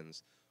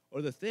burdens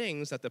or the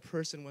things that the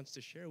person wants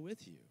to share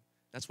with you.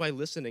 That's why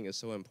listening is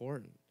so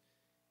important.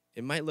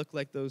 It might look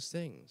like those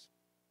things.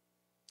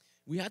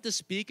 We have to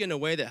speak in a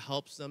way that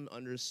helps them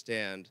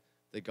understand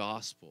the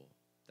gospel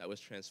that was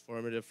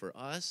transformative for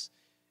us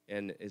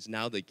and is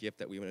now the gift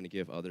that we want to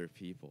give other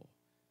people.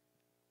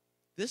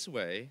 This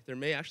way, there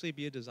may actually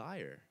be a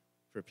desire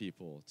for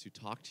people to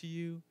talk to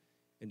you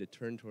and to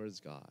turn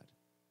towards God.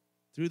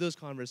 Through those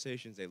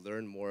conversations, they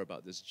learn more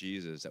about this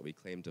Jesus that we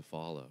claim to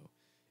follow.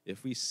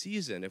 If we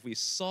season, if we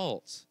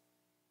salt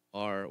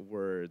our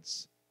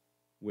words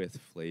with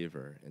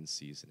flavor and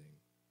seasoning.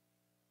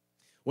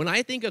 When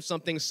I think of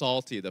something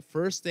salty, the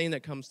first thing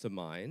that comes to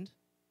mind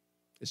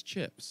is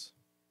chips,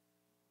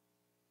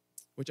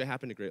 which I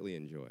happen to greatly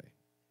enjoy.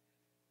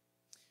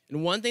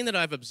 And one thing that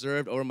I've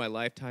observed over my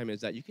lifetime is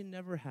that you can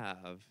never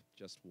have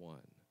just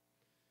one.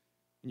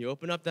 When you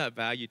open up that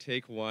bag, you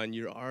take one,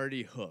 you're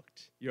already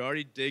hooked. You're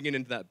already digging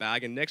into that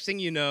bag, and next thing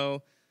you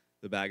know,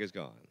 the bag is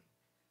gone.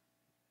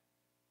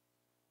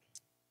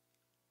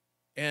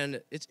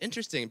 And it's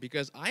interesting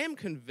because I am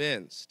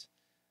convinced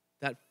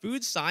that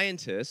food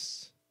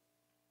scientists,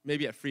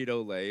 maybe at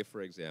Frito-Lay,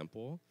 for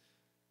example,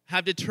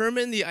 have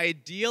determined the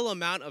ideal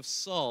amount of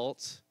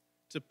salt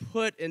to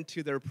put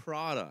into their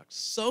products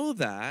so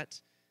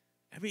that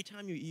every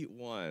time you eat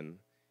one,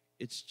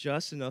 it's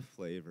just enough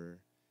flavor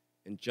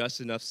and just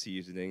enough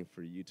seasoning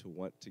for you to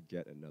want to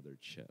get another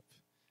chip.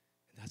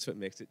 And that's what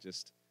makes it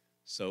just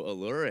so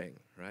alluring,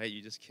 right?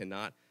 You just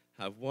cannot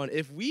have one.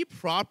 If we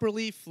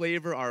properly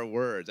flavor our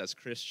words as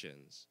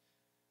Christians,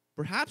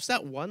 perhaps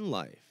that one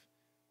life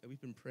that we've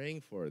been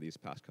praying for these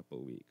past couple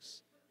of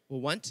weeks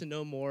will want to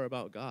know more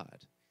about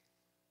God.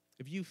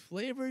 If you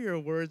flavor your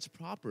words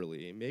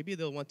properly, maybe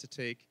they'll want to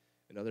take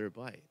another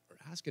bite or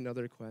ask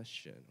another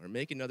question or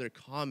make another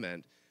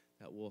comment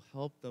that will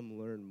help them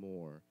learn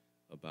more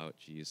about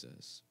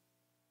Jesus.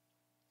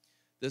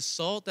 The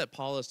salt that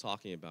Paul is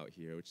talking about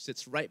here, which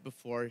sits right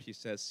before he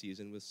says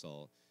seasoned with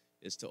salt,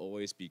 is to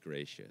always be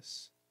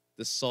gracious.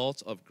 The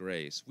salt of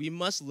grace. We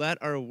must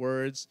let our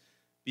words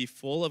be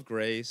full of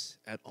grace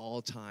at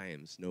all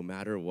times, no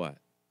matter what.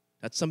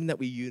 That's something that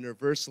we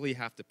universally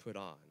have to put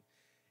on.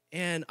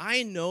 And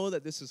I know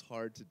that this is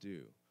hard to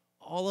do.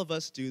 All of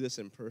us do this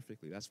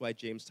imperfectly. That's why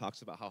James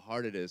talks about how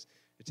hard it is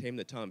to tame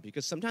the tongue,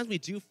 because sometimes we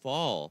do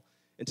fall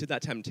into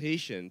that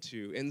temptation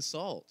to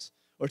insult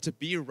or to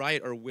be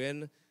right or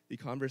win the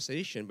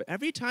conversation. But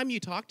every time you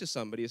talk to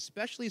somebody,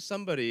 especially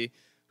somebody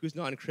who's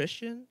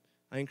non-Christian,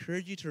 I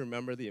encourage you to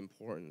remember the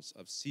importance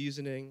of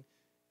seasoning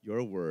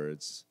your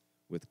words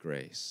with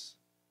grace,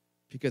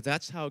 because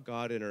that's how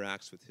God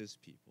interacts with his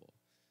people.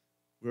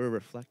 We're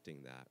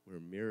reflecting that. We're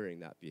mirroring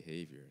that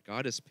behavior.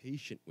 God is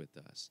patient with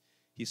us.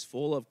 He's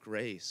full of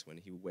grace when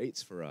he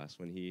waits for us,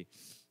 when he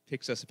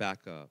picks us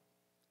back up.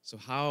 So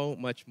how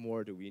much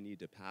more do we need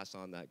to pass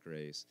on that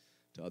grace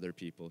to other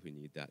people who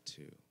need that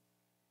too?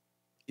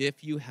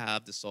 If you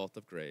have the salt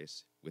of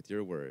grace with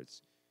your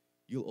words,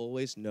 you'll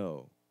always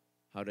know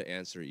how to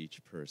answer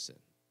each person.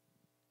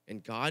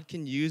 And God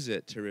can use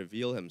it to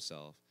reveal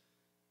himself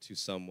to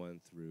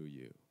someone through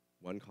you.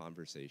 One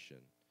conversation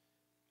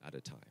at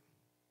a time.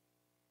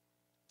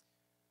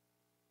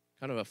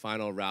 Kind of a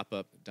final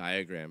wrap-up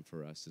diagram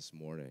for us this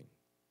morning.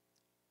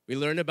 We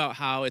learned about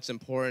how it's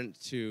important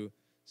to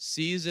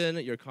season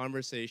your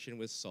conversation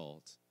with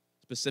salt,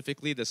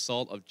 specifically the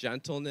salt of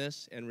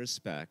gentleness and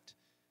respect,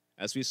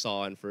 as we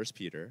saw in 1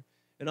 Peter,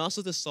 and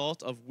also the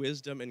salt of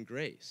wisdom and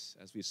grace,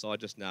 as we saw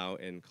just now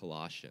in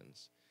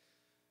Colossians.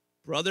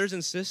 Brothers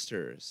and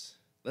sisters,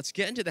 let's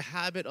get into the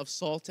habit of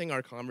salting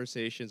our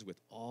conversations with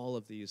all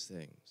of these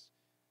things.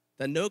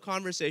 That no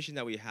conversation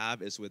that we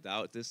have is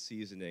without this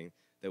seasoning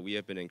that we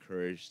have been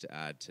encouraged to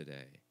add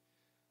today.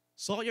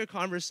 Salt your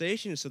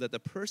conversation so that the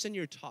person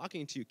you're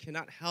talking to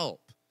cannot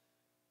help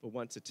but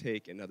want to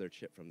take another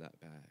chip from that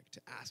bag, to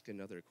ask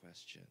another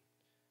question,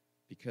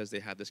 because they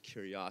have this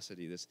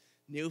curiosity, this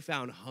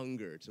newfound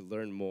hunger to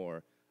learn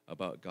more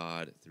about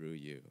God through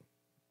you.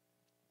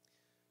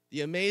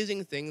 The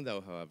amazing thing,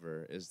 though,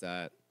 however, is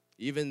that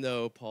even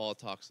though Paul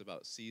talks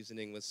about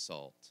seasoning with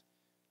salt,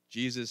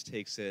 Jesus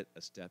takes it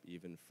a step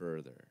even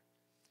further.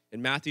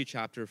 In Matthew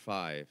chapter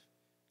 5,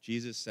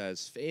 Jesus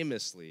says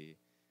famously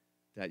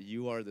that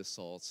you are the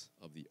salt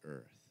of the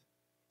earth.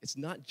 It's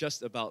not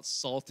just about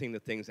salting the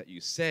things that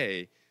you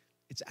say,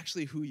 it's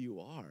actually who you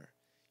are.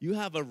 You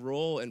have a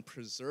role in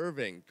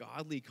preserving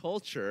godly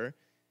culture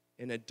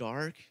in a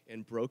dark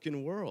and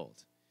broken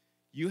world.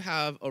 You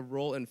have a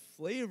role in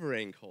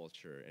flavoring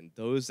culture and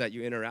those that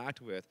you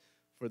interact with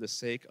for the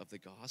sake of the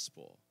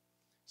gospel.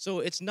 So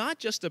it's not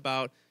just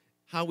about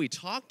how we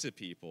talk to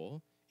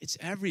people, it's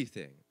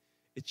everything.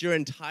 It's your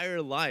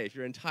entire life.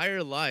 Your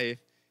entire life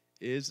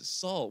is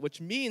salt,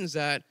 which means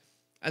that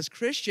as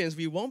Christians,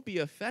 we won't be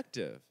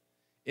effective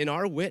in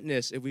our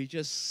witness if we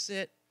just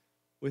sit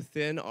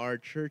within our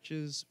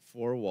church's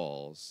four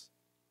walls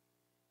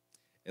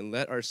and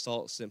let our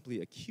salt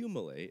simply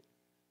accumulate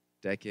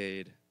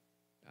decade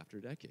after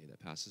decade that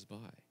passes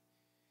by.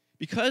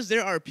 Because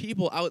there are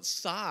people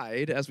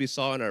outside, as we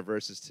saw in our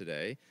verses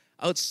today,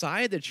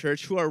 outside the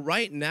church who are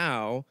right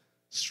now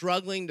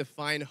struggling to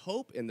find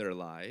hope in their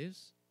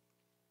lives,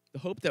 the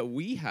hope that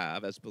we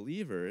have as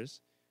believers,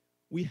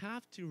 we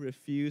have to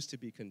refuse to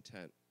be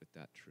content with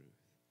that truth.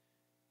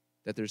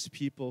 That there's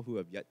people who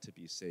have yet to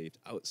be saved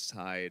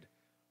outside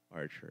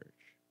our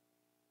church.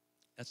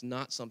 That's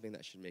not something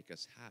that should make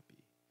us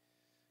happy.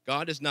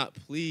 God is not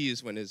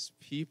pleased when his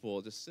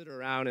people just sit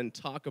around and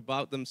talk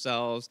about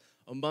themselves,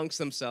 amongst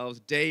themselves,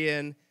 day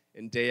in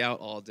and day out,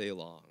 all day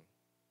long.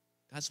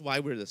 That's why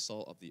we're the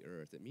salt of the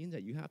earth. It means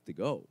that you have to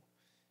go.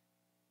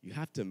 You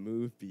have to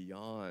move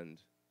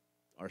beyond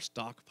our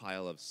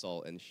stockpile of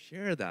salt and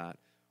share that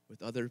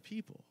with other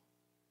people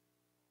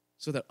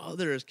so that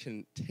others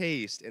can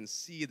taste and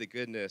see the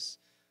goodness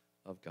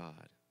of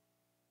God.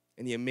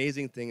 And the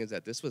amazing thing is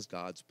that this was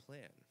God's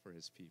plan for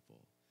his people,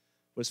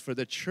 was for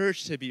the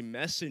church to be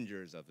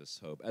messengers of this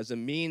hope as a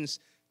means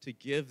to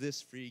give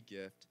this free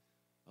gift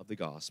of the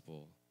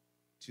gospel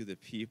to the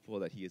people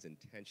that he has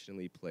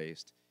intentionally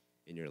placed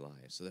in your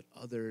lives so that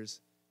others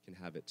can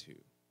have it too.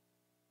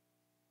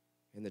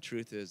 And the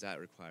truth is that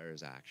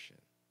requires action.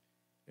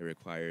 It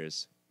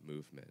requires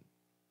movement.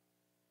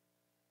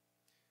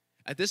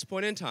 At this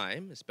point in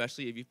time,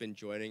 especially if you've been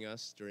joining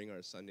us during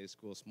our Sunday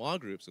school small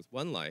groups with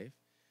One Life,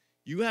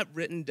 you have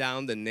written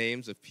down the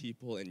names of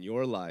people in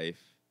your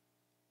life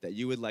that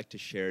you would like to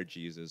share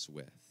Jesus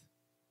with.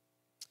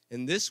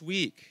 And this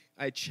week,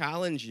 I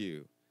challenge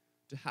you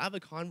to have a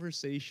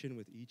conversation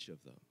with each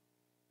of them.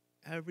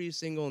 Every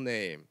single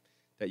name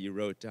that you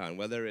wrote down,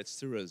 whether it's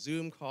through a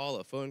Zoom call,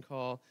 a phone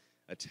call,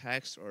 a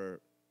text, or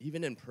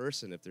even in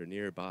person if they're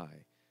nearby.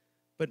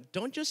 But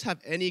don't just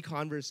have any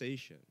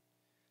conversation.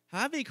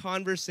 Have a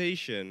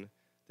conversation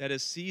that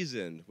is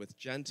seasoned with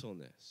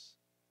gentleness,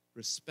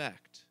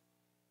 respect,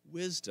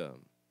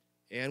 wisdom,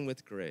 and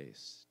with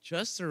grace.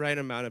 Just the right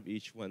amount of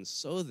each one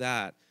so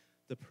that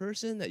the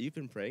person that you've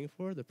been praying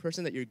for, the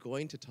person that you're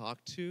going to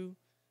talk to,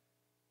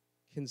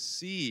 can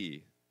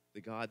see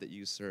the God that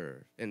you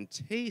serve and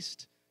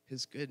taste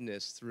his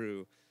goodness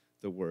through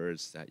the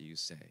words that you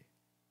say.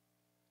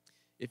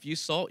 If you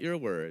salt your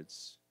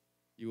words,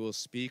 you will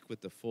speak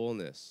with the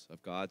fullness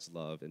of God's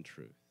love and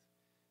truth.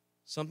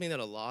 Something that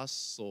a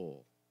lost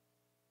soul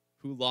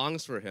who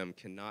longs for him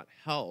cannot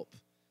help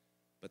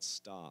but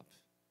stop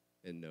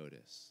and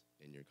notice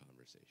in your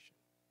conversation.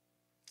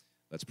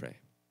 Let's pray.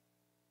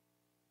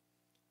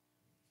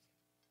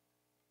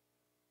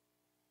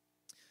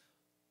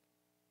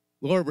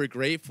 Lord, we're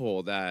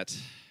grateful that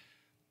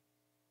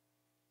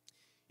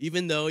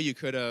even though you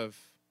could have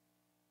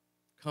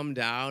come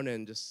down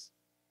and just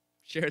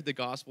shared the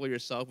gospel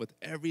yourself with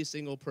every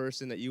single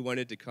person that you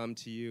wanted to come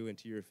to you and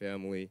to your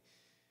family,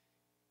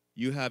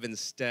 you have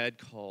instead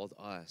called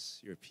us,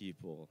 your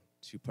people,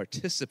 to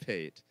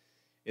participate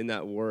in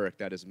that work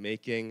that is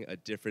making a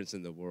difference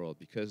in the world,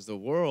 because the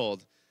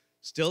world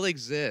still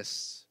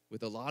exists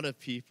with a lot of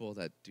people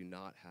that do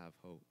not have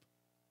hope.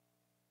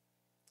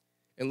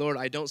 And Lord,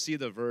 I don't see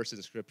the verse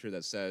in Scripture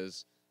that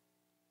says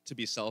to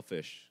be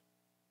selfish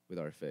with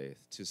our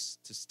faith,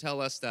 to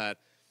tell us that,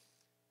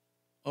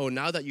 oh,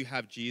 now that you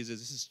have Jesus,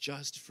 this is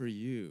just for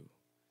you.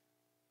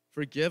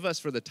 Forgive us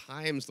for the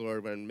times,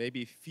 Lord, when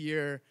maybe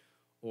fear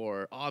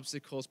or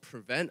obstacles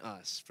prevent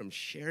us from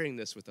sharing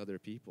this with other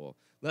people.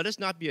 Let us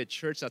not be a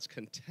church that's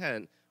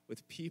content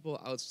with people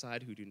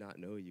outside who do not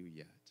know you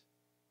yet.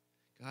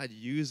 God,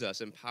 use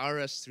us, empower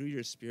us through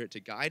your Spirit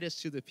to guide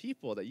us to the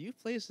people that you've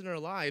placed in our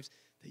lives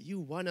that you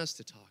want us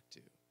to talk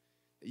to,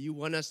 that you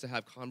want us to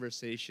have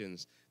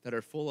conversations that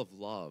are full of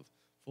love,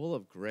 full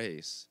of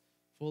grace,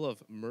 full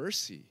of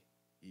mercy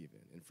even,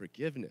 and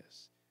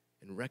forgiveness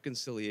and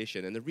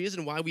reconciliation. And the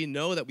reason why we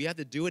know that we have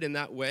to do it in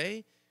that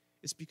way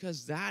is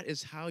because that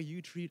is how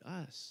you treat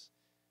us.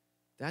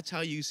 That's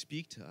how you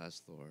speak to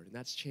us, Lord, and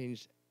that's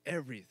changed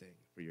everything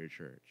for your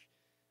church.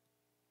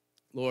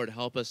 Lord,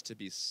 help us to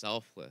be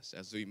selfless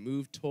as we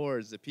move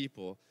towards the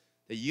people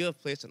that you have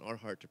placed on our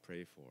heart to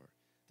pray for,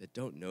 that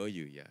don't know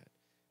you yet.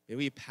 May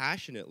we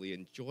passionately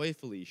and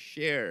joyfully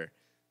share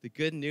the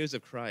good news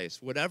of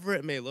Christ, whatever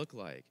it may look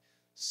like,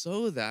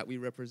 so that we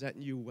represent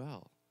you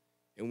well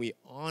and we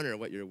honor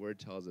what your word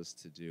tells us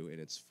to do in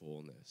its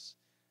fullness,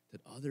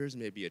 that others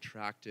may be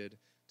attracted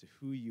to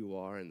who you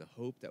are and the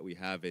hope that we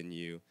have in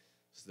you,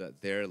 so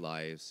that their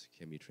lives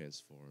can be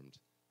transformed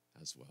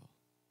as well.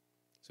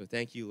 So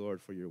thank you,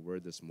 Lord, for your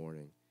word this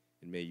morning,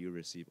 and may you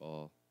receive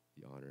all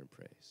the honor and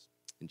praise.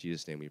 In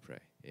Jesus' name we pray,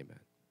 amen.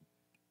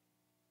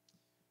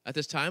 At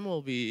this time,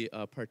 we'll be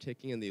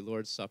partaking in the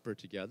Lord's Supper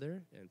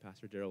together, and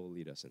Pastor Darrell will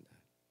lead us in that.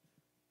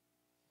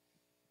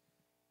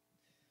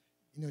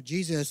 You know,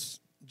 Jesus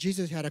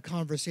had a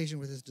conversation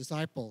with his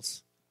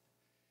disciples,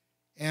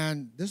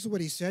 and this is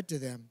what he said to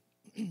them.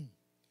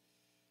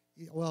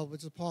 Well,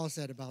 what Paul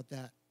said about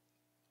that.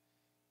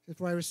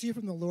 For I received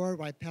from the Lord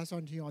what I passed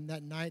on to you on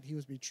that night he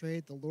was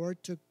betrayed. The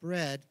Lord took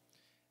bread,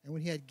 and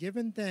when he had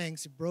given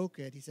thanks, he broke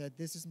it. He said,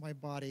 "This is my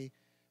body,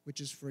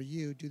 which is for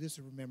you. Do this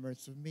in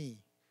remembrance of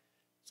me."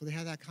 So they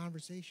had that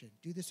conversation.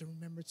 Do this in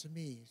remembrance of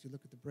me as you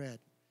look at the bread.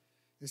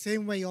 The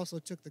same way he also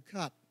took the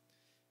cup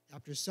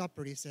after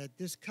supper. He said,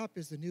 "This cup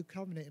is the new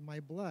covenant in my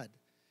blood.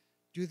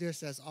 Do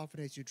this as often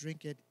as you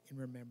drink it in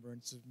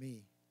remembrance of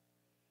me."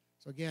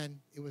 So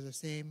again, it was the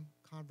same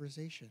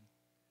conversation.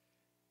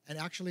 And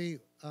actually,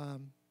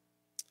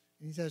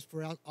 and he says,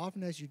 "For as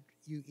often as you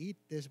eat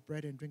this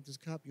bread and drink this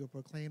cup, you'll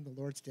proclaim the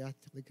Lord's death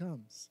till he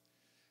comes."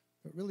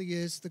 It really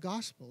is the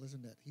gospel,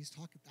 isn't it? He's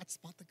talking, that's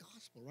about the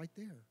gospel right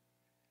there.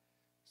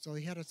 So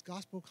he had a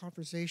gospel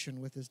conversation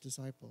with his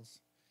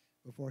disciples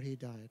before he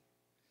died.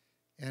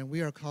 And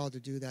we are called to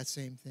do that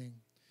same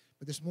thing.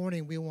 But this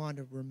morning, we want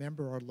to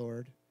remember our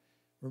Lord,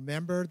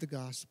 remember the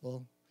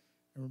gospel,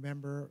 and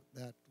remember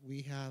that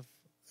we have,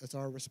 it's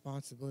our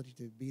responsibility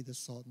to be the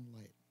salt and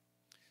light.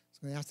 So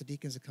I'm going to ask the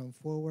deacons to come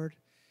forward.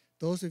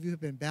 Those of you who have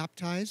been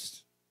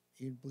baptized,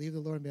 you believe the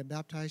Lord and been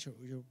baptized,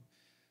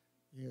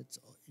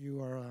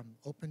 you are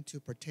open to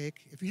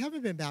partake. If you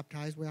haven't been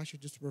baptized, we ask you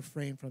just to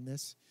refrain from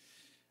this.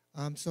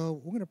 So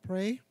we're going to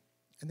pray,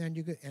 and then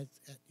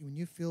when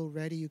you feel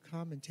ready, you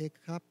come and take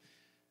a cup,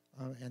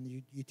 and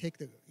you take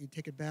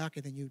it back,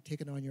 and then you take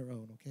it on your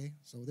own. Okay?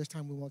 So this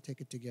time we won't take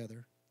it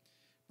together.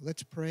 But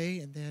let's pray,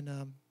 and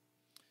then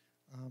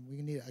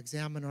we need to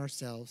examine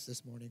ourselves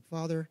this morning.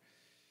 Father,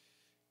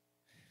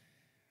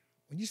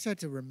 when you said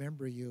to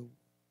remember you,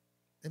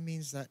 that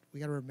means that we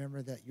got to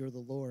remember that you're the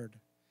Lord.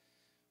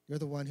 You're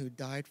the one who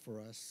died for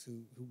us,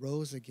 who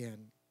rose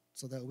again,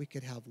 so that we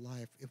could have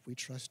life if we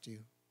trust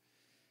you.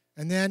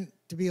 And then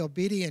to be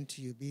obedient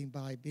to you,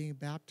 by being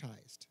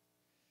baptized.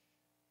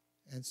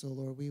 And so,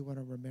 Lord, we want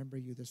to remember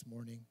you this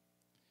morning.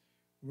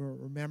 We'll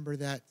remember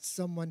that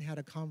someone had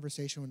a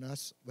conversation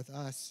with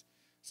us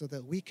so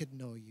that we could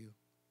know you.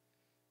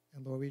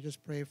 And Lord, we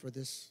just pray for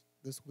this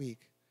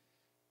week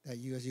that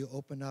you, as you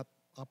open up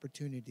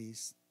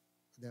opportunities,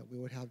 that we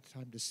would have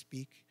time to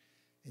speak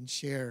and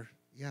share,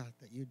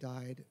 that you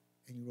died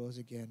and you rose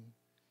again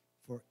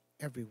for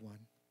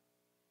everyone.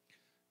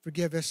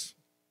 Forgive us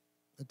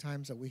the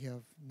times that we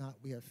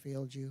have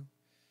failed you,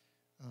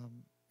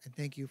 and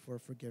thank you for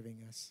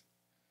forgiving us.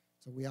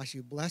 So we ask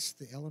you bless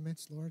the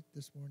elements, Lord,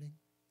 this morning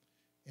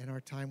and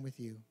our time with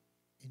you.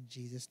 In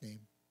Jesus'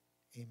 name,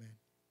 amen.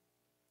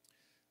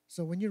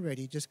 So when you're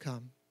ready, just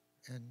come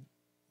and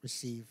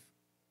receive.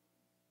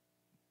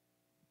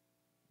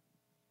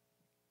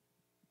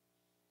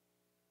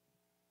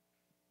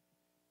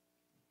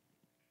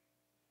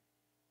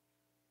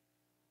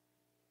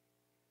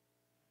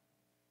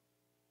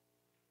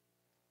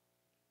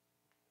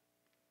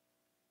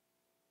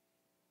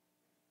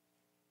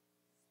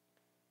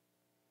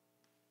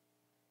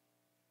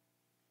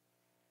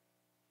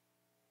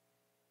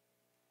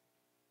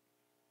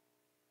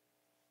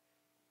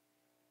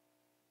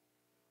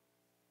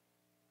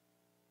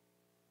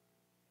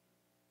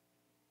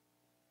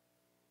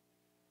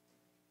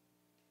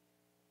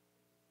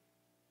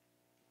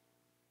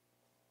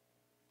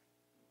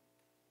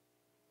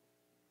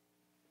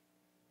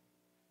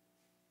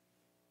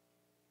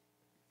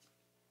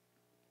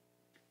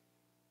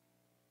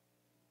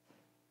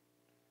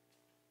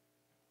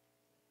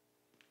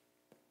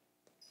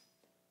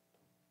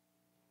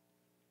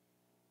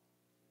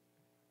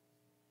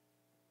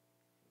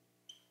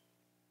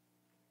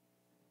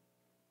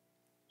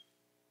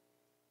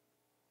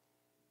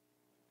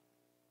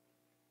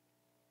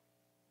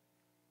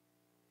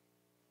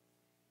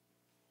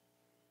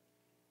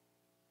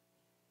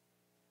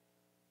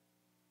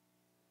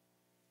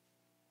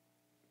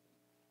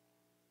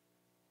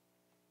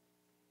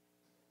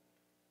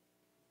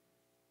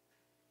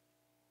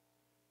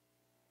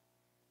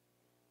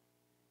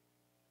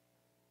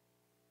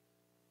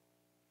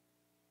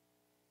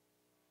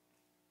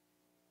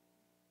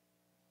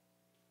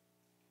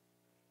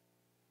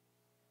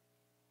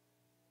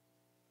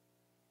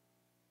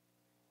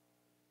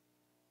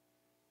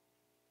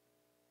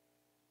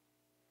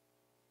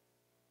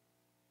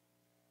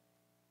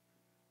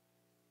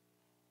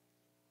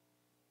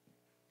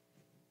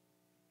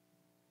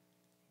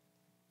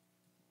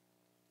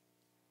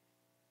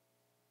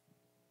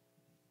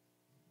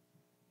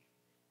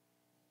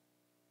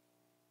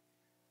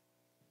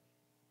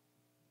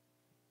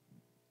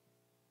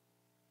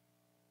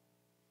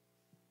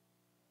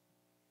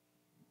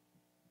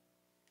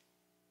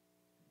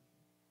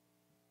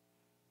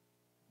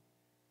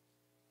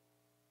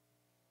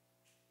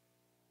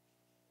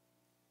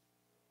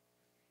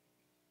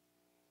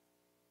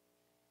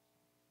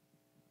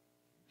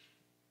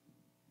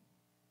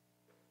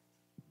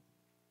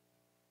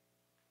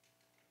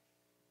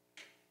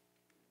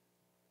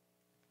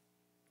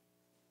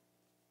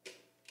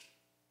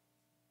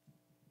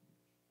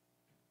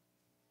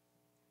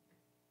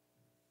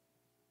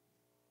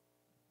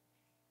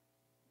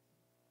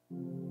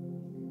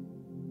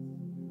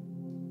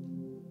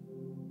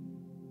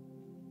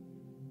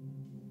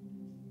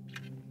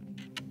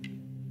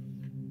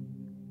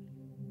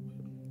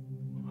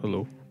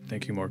 Hello.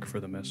 Thank you, Mark, for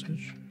the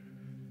message.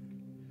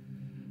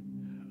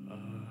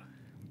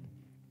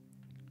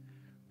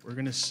 We're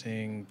going to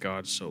sing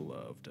God So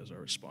Loved as our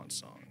response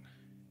song.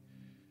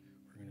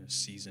 We're going to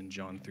season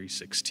John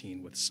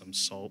 3:16 with some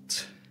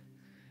salt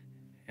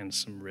and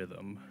some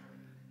rhythm.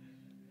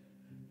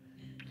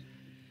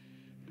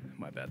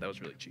 My bad, that was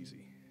really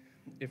cheesy.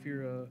 If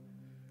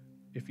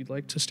you'd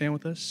like to stand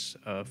with us,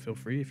 feel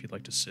free. If you'd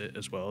like to sit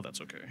as well, that's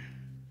okay.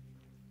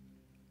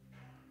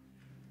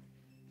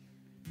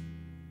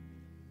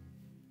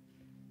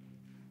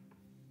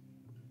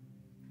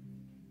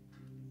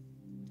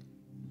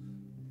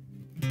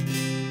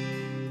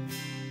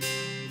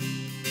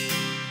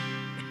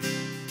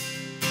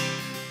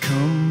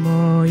 Come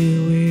all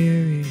you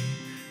weary,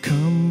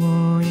 come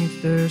all you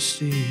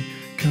thirsty,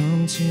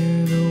 come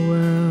to the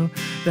well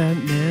that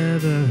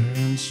never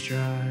runs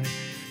dry.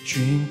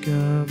 Drink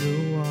of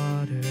the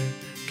water,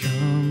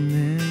 come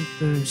and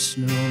thirst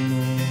no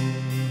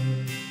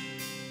more.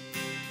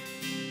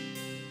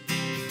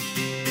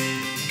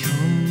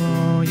 Come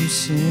all you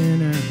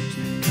sinners,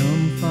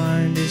 come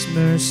find his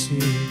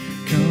mercy,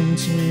 come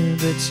to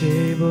the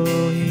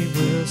table, he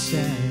will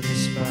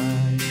satisfy.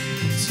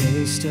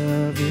 Taste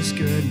of his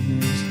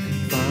goodness,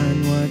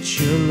 find what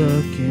you're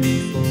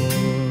looking for.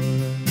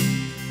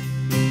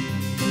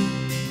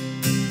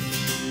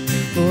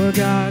 For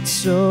God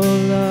so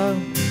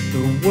loved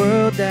the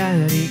world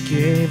that he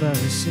gave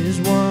us his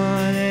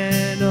one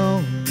and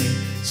only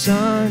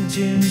Son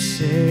to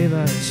save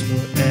us.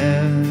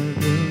 Forever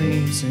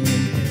believes in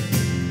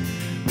him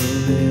will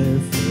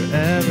live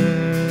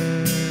forever.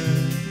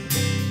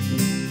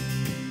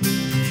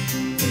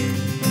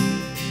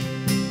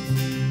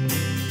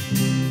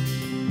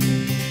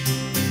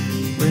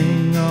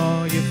 Bring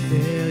all your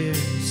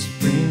failures,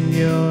 bring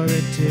your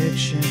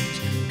addictions,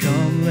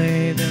 come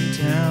lay them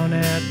down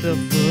at the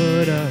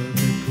foot of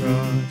the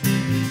cross.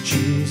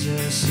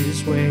 Jesus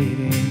is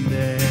waiting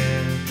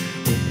there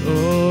with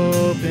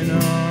open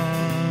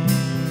arms.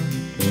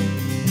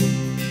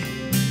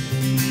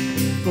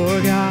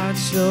 For God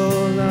so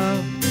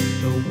loved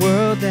the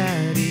world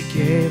that he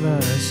gave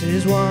us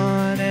his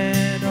one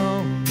and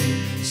only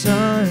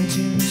Son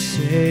to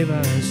save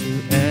us.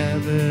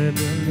 Whoever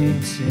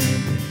believes in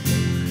him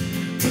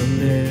will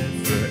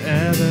live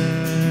forever.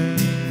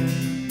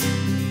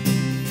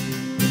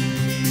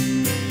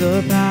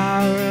 The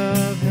power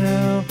of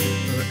hell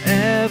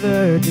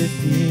forever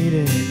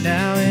defeated.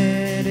 Now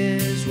it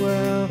is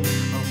well.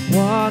 I'm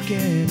walking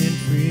in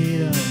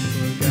freedom.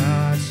 For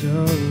God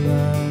so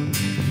loved,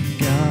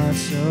 God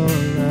so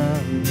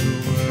loved the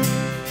world.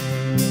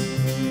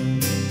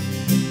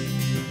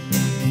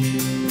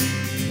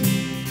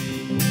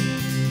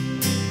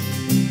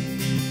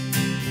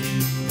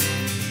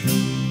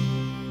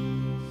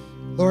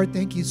 Lord,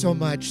 thank you so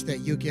much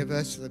that you give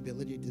us the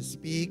ability to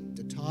speak,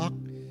 to talk,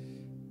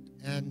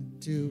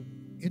 and to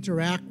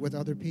interact with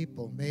other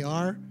people. May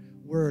our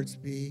words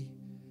be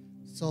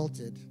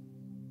salted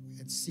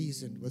and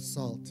seasoned with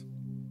salt.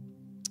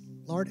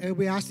 Lord, and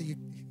we ask that you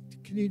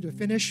continue to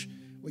finish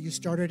what you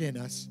started in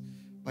us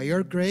by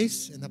your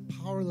grace and the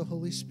power of the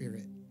Holy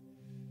Spirit.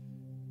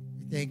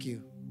 We thank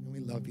you and we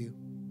love you.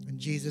 In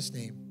Jesus'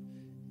 name,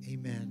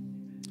 amen.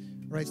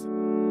 All right.